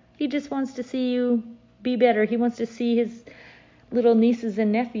there. He just wants to see you be better. He wants to see his little nieces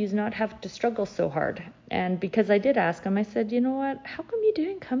and nephews not have to struggle so hard. And because I did ask him, I said, you know what, how come you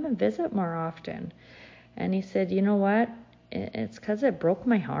didn't come and visit more often? And he said, you know what, it's because it broke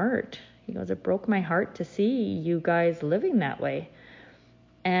my heart. He goes, it broke my heart to see you guys living that way.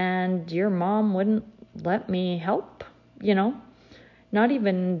 And your mom wouldn't let me help, not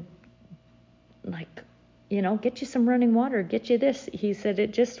even like, get you some running water, get you this. He said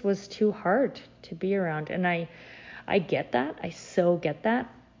it just was too hard to be around. And I get that. I so get that.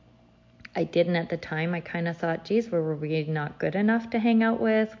 I didn't at the time. I kind of thought, geez, were we not good enough to hang out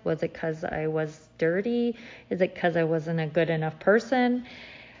with? Was it because I was dirty? Is it because I wasn't a good enough person?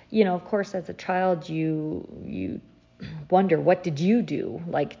 Of course, as a child, you wonder, what did you do?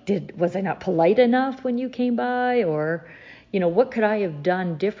 Like, was I not polite enough when you came by? Or, what could I have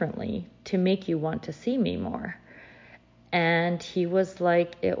done differently to make you want to see me more? And he was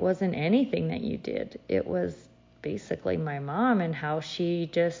like, it wasn't anything that you did. It was basically my mom and how she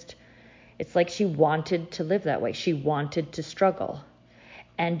just, it's like she wanted to live that way. She wanted to struggle.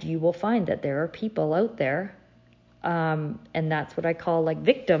 And you will find that there are people out there, and that's what I call like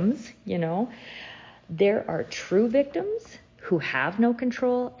victims, There are true victims who have no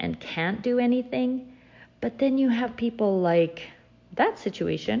control and can't do anything. But then you have people like that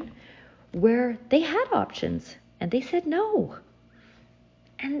situation where they had options and they said no.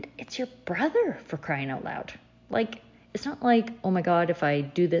 And it's your brother, for crying out loud. Like, it's not like, oh my God, if I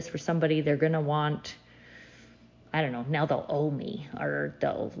do this for somebody, they're going to want, I don't know, now they'll owe me, or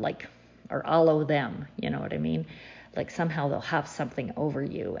or I'll owe them. You know what I mean? Like somehow they'll have something over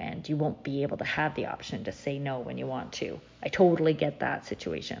you and you won't be able to have the option to say no when you want to. I totally get that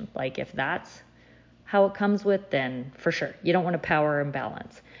situation. Like if that's how it comes with, then for sure, you don't want a power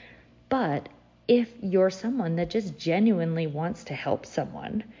imbalance. But if you're someone that just genuinely wants to help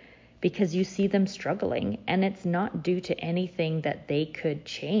someone because you see them struggling and it's not due to anything that they could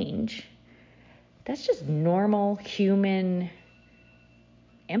change, that's just normal human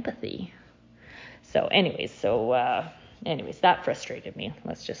empathy. So anyways, that frustrated me,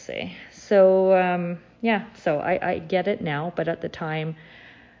 let's just say. So, so I get it now, but at the time,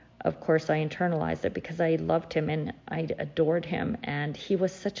 of course, I internalized it because I loved him and I adored him, and he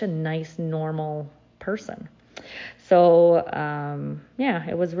was such a nice, normal person. So,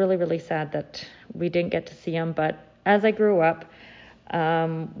 it was really, really sad that we didn't get to see him, but as I grew up,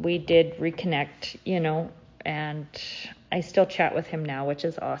 we did reconnect, and I still chat with him now, which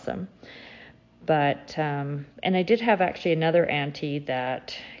is awesome. But, and I did have actually another auntie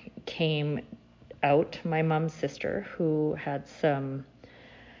that came out, my mom's sister, who had some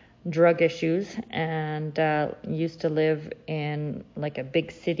drug issues and used to live in like a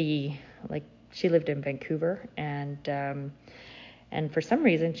big city, like she lived in Vancouver, and for some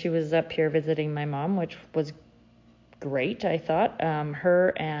reason she was up here visiting my mom, which was great, I thought.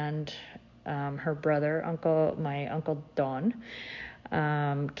 Her and her brother, my uncle Don,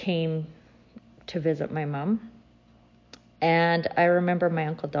 came to visit my mom. And I remember my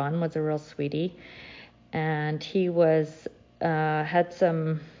Uncle Don was a real sweetie, and he was had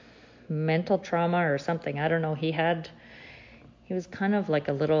some mental trauma or something. I don't know. He was kind of like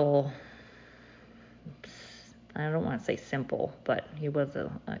a little, I don't want to say simple, but he was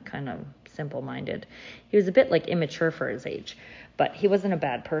a kind of simple-minded. He was a bit like immature for his age, but he wasn't a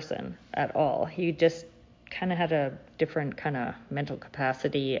bad person at all. He just kind of had a different kind of mental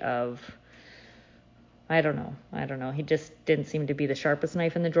capacity of, I don't know. He just didn't seem to be the sharpest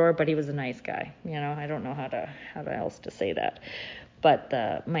knife in the drawer, but he was a nice guy. I don't know how else to say that. But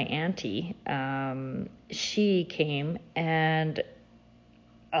my auntie, she came, and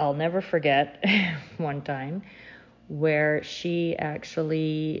I'll never forget one time where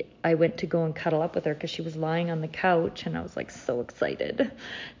I went to go and cuddle up with her because she was lying on the couch, and I was like so excited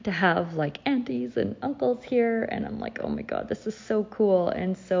to have like aunties and uncles here, and I'm like, oh my God, this is so cool.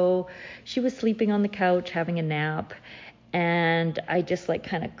 And so she was sleeping on the couch having a nap, and I just like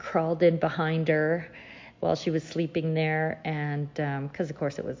kind of crawled in behind her while she was sleeping there, and because of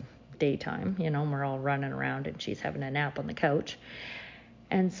course it was daytime, we're all running around and she's having a nap on the couch.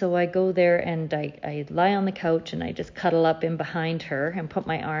 And so I go there and I lie on the couch and I just cuddle up in behind her and put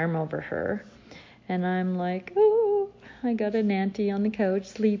my arm over her. And I'm like, oh, I got an auntie on the couch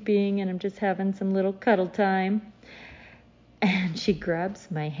sleeping and I'm just having some little cuddle time. And she grabs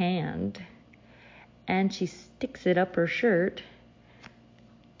my hand and she sticks it up her shirt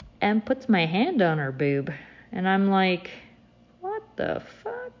and puts my hand on her boob. And I'm like, what the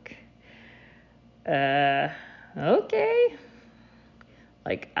fuck? Okay.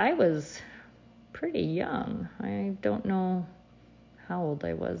 Like, I was pretty young. I don't know how old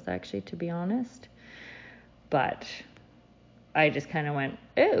I was, actually, to be honest. But I just kind of went,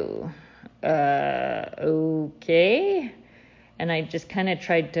 oh, okay. And I just kind of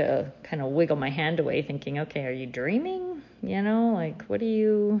tried to kind of wiggle my hand away, thinking, okay, are you dreaming? Like, what are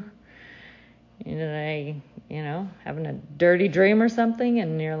you... having a dirty dream or something?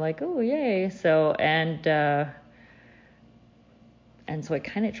 And you're like, oh, yay. So, and so I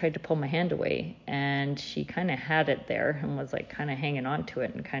kind of tried to pull my hand away, and she kind of had it there and was like kind of hanging on to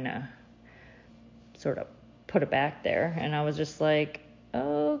it and kind of sort of put it back there. And I was just like,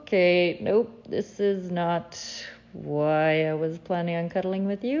 okay, nope, this is not why I was planning on cuddling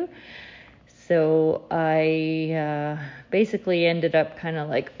with you. So I basically ended up kind of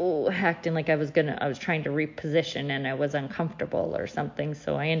like, acting like I was trying to reposition and I was uncomfortable or something.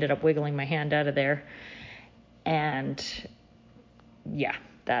 So I ended up wiggling my hand out of there. And yeah,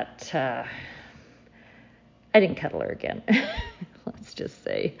 that I didn't cuddle her again. Let's just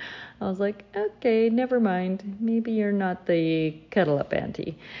say. I was like, okay, never mind. Maybe you're not the cuddle up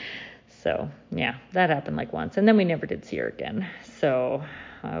auntie. So yeah, that happened like once. And then we never did see her again. So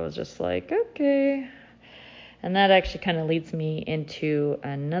I was just like, okay. And that actually kind of leads me into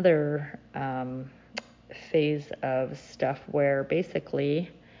another phase of stuff where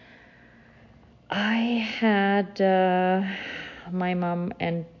basically I had my mom,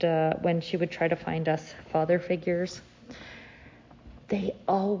 and when she would try to find us father figures, they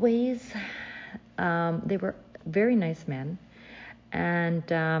always, they were very nice men.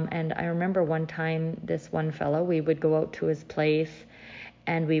 And I remember one time, this one fellow, we would go out to his place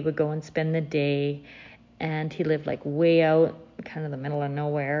and we would go and spend the day, and he lived like way out, kind of the middle of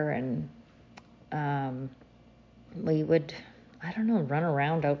nowhere, and we would, I don't know, run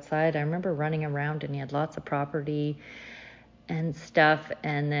around outside. I remember running around, and he had lots of property and stuff,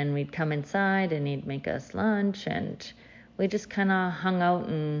 and then we'd come inside and he'd make us lunch, and we just kind of hung out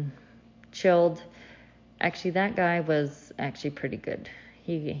and chilled. Actually, that guy was actually pretty good.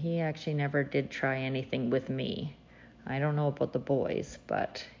 He actually never did try anything with me. I don't know about the boys,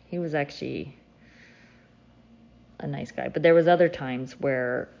 but he was actually a nice guy. But there was other times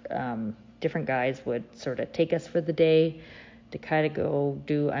where different guys would sort of take us for the day to kind of go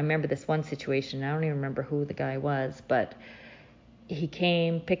do. I remember this one situation. I don't even remember who the guy was, but he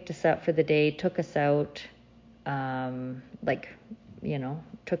came, picked us up for the day, took us out,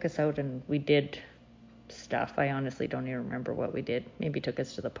 took us out, and we did stuff. I honestly don't even remember what we did. Maybe took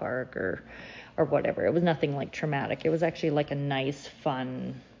us to the park or whatever. It was nothing like traumatic. It was actually like a nice,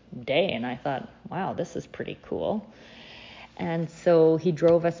 fun day, and I thought, wow, this is pretty cool. And so he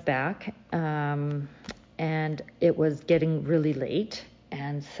drove us back, and it was getting really late,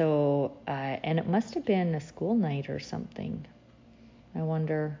 and so and it must have been a school night or something. I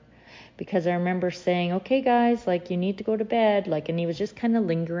wonder, because I remember saying, okay guys, like, you need to go to bed, like, and he was just kind of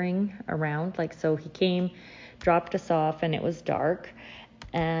lingering around, like, so he came, dropped us off, and it was dark,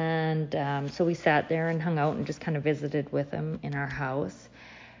 and so we sat there and hung out and just kind of visited with him in our house.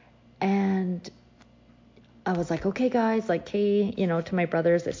 And I was like, okay guys, like, hey, to my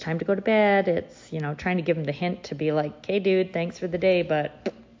brothers, it's time to go to bed. It's, trying to give him the hint to be like, okay dude, thanks for the day,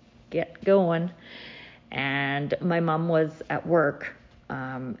 but get going. And my mom was at work,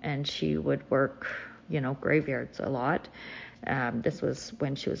 and she would work, graveyards a lot. This was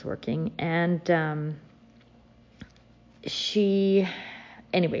when she was working. And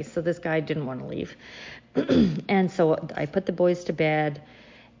anyway, so this guy didn't want to leave. And so I put the boys to bed,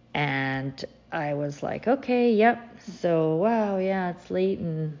 and I was like, okay, yep. So, wow, yeah, it's late,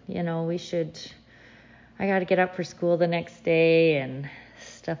 and, I got to get up for school the next day and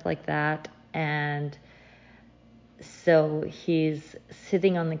stuff like that. And so he's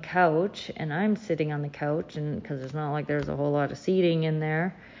sitting on the couch, and I'm sitting on the couch, and because it's not like there's a whole lot of seating in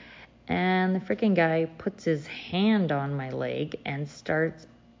there. And the freaking guy puts his hand on my leg and starts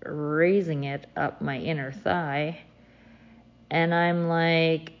raising it up my inner thigh. And I'm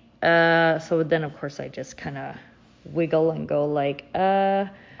like, so then of course I just kind of wiggle and go like, oh,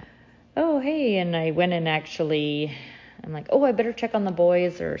 hey. And I went and I'm like, oh, I better check on the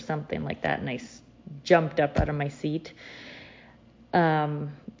boys or something like that. And I jumped up out of my seat. So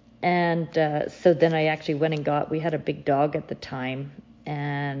then I actually went and we had a big dog at the time,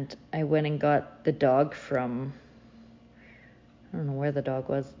 and I went and got the dog from, I don't know where the dog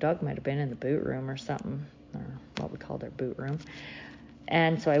was. The dog might have been in the boot room or something, or what we called our boot room.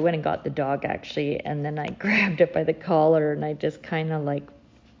 And so I went and got the dog actually, and then I grabbed it by the collar, and I just kind of like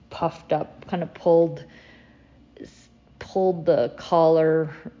puffed up, kind of pulled the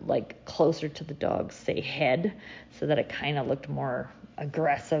collar like closer to the dog's, say, head, so that it kind of looked more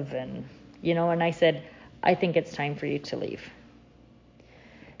aggressive, and and I said, I think it's time for you to leave.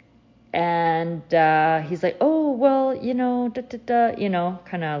 And he's like, oh, well,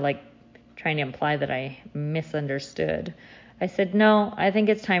 kind of like trying to imply that I misunderstood. I said, no, I think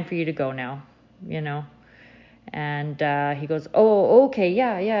it's time for you to go now, And he goes, oh, okay,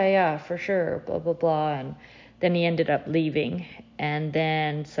 yeah, for sure, blah, blah, blah. And then he ended up leaving. And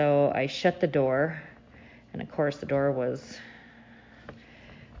then so I shut the door. And, of course, the door was,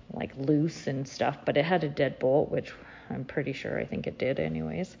 like, loose and stuff. But it had a deadbolt, which I'm pretty sure I think it did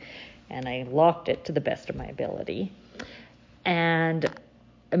anyways. And I locked it to the best of my ability. And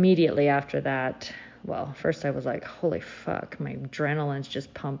immediately after that, well, first I was like, holy fuck, my adrenaline's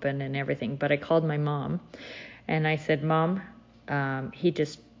just pumping and everything. But I called my mom, and I said, Mom, he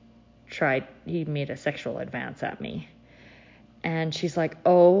made a sexual advance at me. And she's like,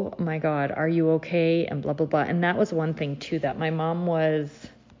 oh my God, are you okay? And blah, blah, blah. And that was one thing too, that my mom was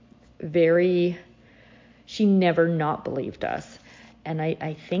she never not believed us. And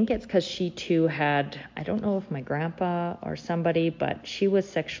I think it's because she too had, I don't know if my grandpa or somebody, but she was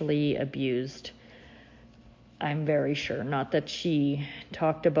sexually abused. I'm very sure. Not that she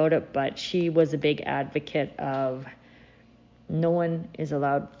talked about it, but she was a big advocate of no one is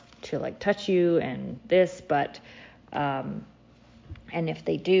allowed to like touch you and this, but, and if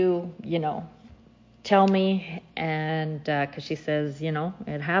they do, tell me. And, cause she says,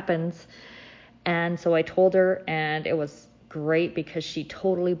 it happens. And so I told her, and it was great because she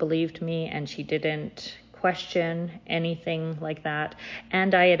totally believed me, and she didn't question anything like that.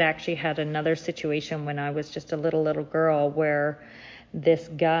 And I had actually had another situation when I was just a little girl where this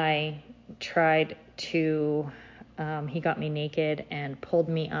guy tried to, he got me naked and pulled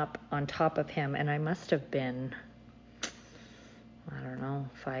me up on top of him, and I must have been, I don't know,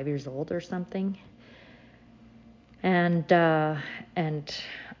 5 years old or something. And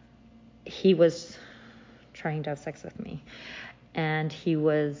he was trying to have sex with me, and he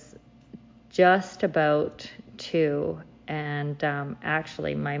was just about to. And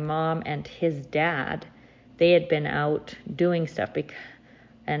actually my mom and his dad, they had been out doing stuff,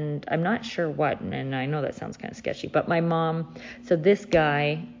 and I'm not sure what, and I know that sounds kind of sketchy, but my mom, so this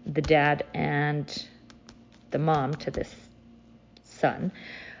guy, the dad and the mom to this son,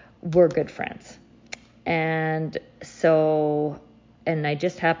 were good friends. And so, and I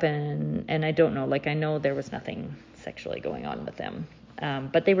just happened, and I don't know, like I know there was nothing sexually going on with them,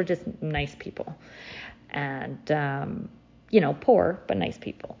 but they were just nice people. And, poor, but nice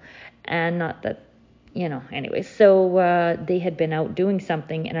people. And not that, anyway. So they had been out doing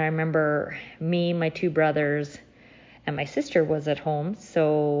something, and I remember me, my two brothers, and my sister was at home.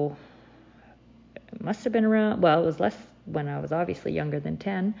 So it must have been around, well, it was less when I was obviously younger than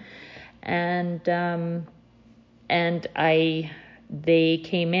 10. And they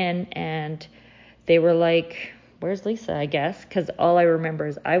came in and they were like, where's Lisa, I guess? Because all I remember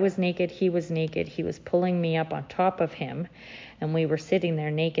is I was naked, he was pulling me up on top of him, and we were sitting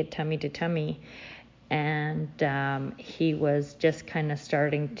there naked, tummy to tummy, and he was just kind of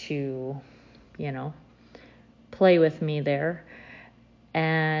starting to, play with me there,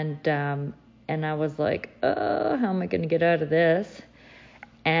 and I was like, how am I going to get out of this?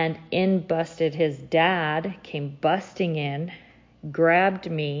 And in busted his dad, came busting in, grabbed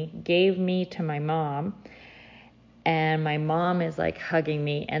me, gave me to my mom, and my mom is like hugging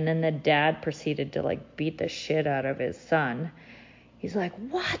me, and then the dad proceeded to like beat the shit out of his son. He's like,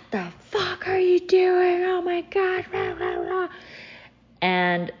 what the fuck are you doing? Oh my God. Blah, blah, blah.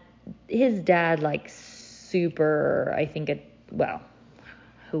 And his dad, like super, I think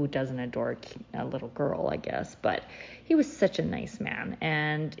who doesn't adore a little girl, I guess, but he was such a nice man.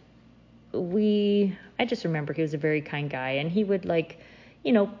 And I just remember he was a very kind guy, and he would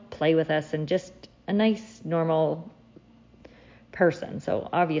play with us, and just a nice, normal person. So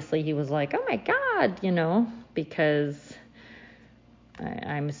obviously he was like, oh my God, because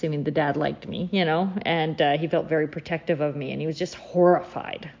I'm assuming the dad liked me, and he felt very protective of me, and he was just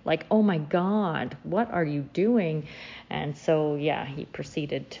horrified, like, oh my God, what are you doing? And so, yeah, he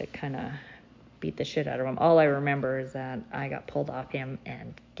proceeded to kind of beat the shit out of him. All I remember is that I got pulled off him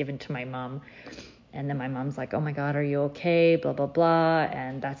and given to my mom, and then my mom's like, oh my God, are you okay? Blah, blah, blah.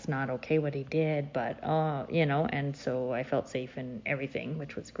 And that's not okay what he did, but, and so I felt safe and everything,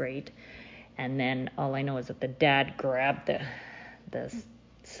 which was great. And then all I know is that the dad grabbed the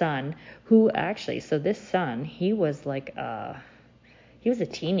son, who actually, so this son, he was like, he was a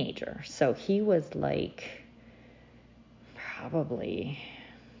teenager. So he was like probably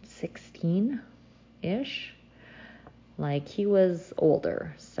 16-ish. Like he was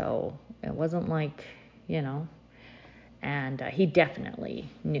older. So it wasn't like, and he definitely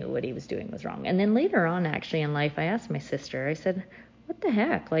knew what he was doing was wrong. And then later on, actually in life, I asked my sister, I said, what the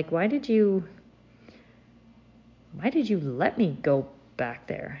heck? Like, why did you let me go back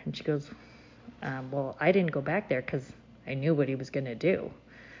there? And she goes, well, I didn't go back there because I knew what he was going to do.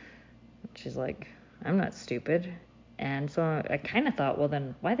 She's like, I'm not stupid. And so I kind of thought, well,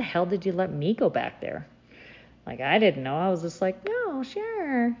 then why the hell did you let me go back there? Like, I didn't know. I was just like, no,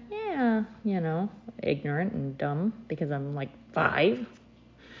 sure, yeah, ignorant and dumb because I'm like 5.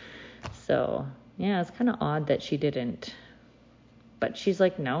 So, yeah, it's kind of odd that she didn't. But she's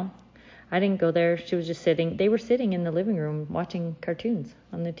like, no, I didn't go there. She was just sitting. They were sitting in the living room watching cartoons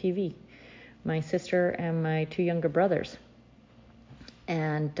on the TV. My sister and my 2 younger brothers.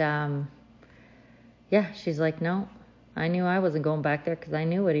 And, yeah, she's like, no, I knew I wasn't going back there because I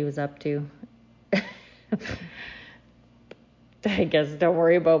knew what he was up to. I guess don't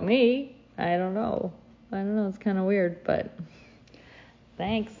worry about me. I don't know. It's kind of weird, but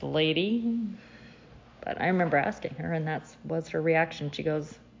thanks, lady. But I remember asking her, and that was her reaction. She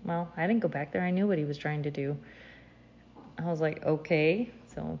goes, well, I didn't go back there. I knew what he was trying to do. I was like, okay,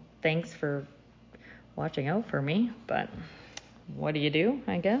 so thanks for watching out for me, but what do you do,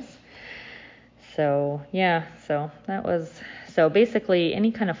 I guess? So, yeah, so that was, so basically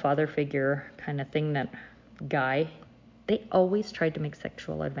any kind of father figure kind of thing, that guy, they always tried to make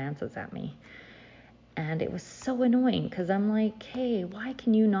sexual advances at me. And it was so annoying because I'm like, hey, why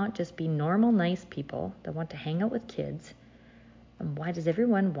can you not just be normal, nice people that want to hang out with kids? And why does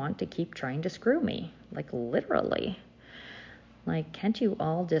everyone want to keep trying to screw me? Like, literally. Like, can't you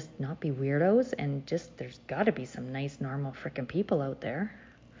all just not be weirdos and just, there's got to be some nice, normal frickin' people out there.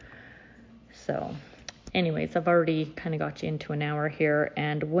 So, anyways, I've already kind of got you into an hour here.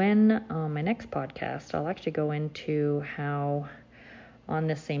 And when on my next podcast, I'll actually go into how, on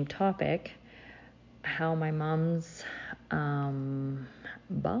this same topic, how my mom's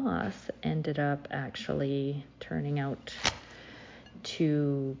boss ended up actually turning out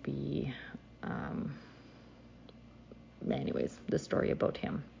to be, anyways, the story about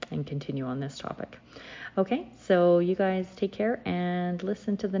him. and continue on this topic. Okay, so you guys take care and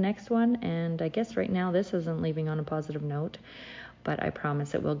listen to the next one. And I guess right now this isn't leaving on a positive note, but I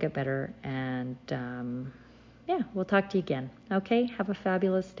promise it will get better. And yeah, we'll talk to you again. Okay, have a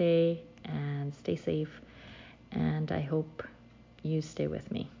fabulous day and stay safe. And I hope you stay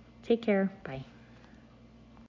with me. Take care. Bye.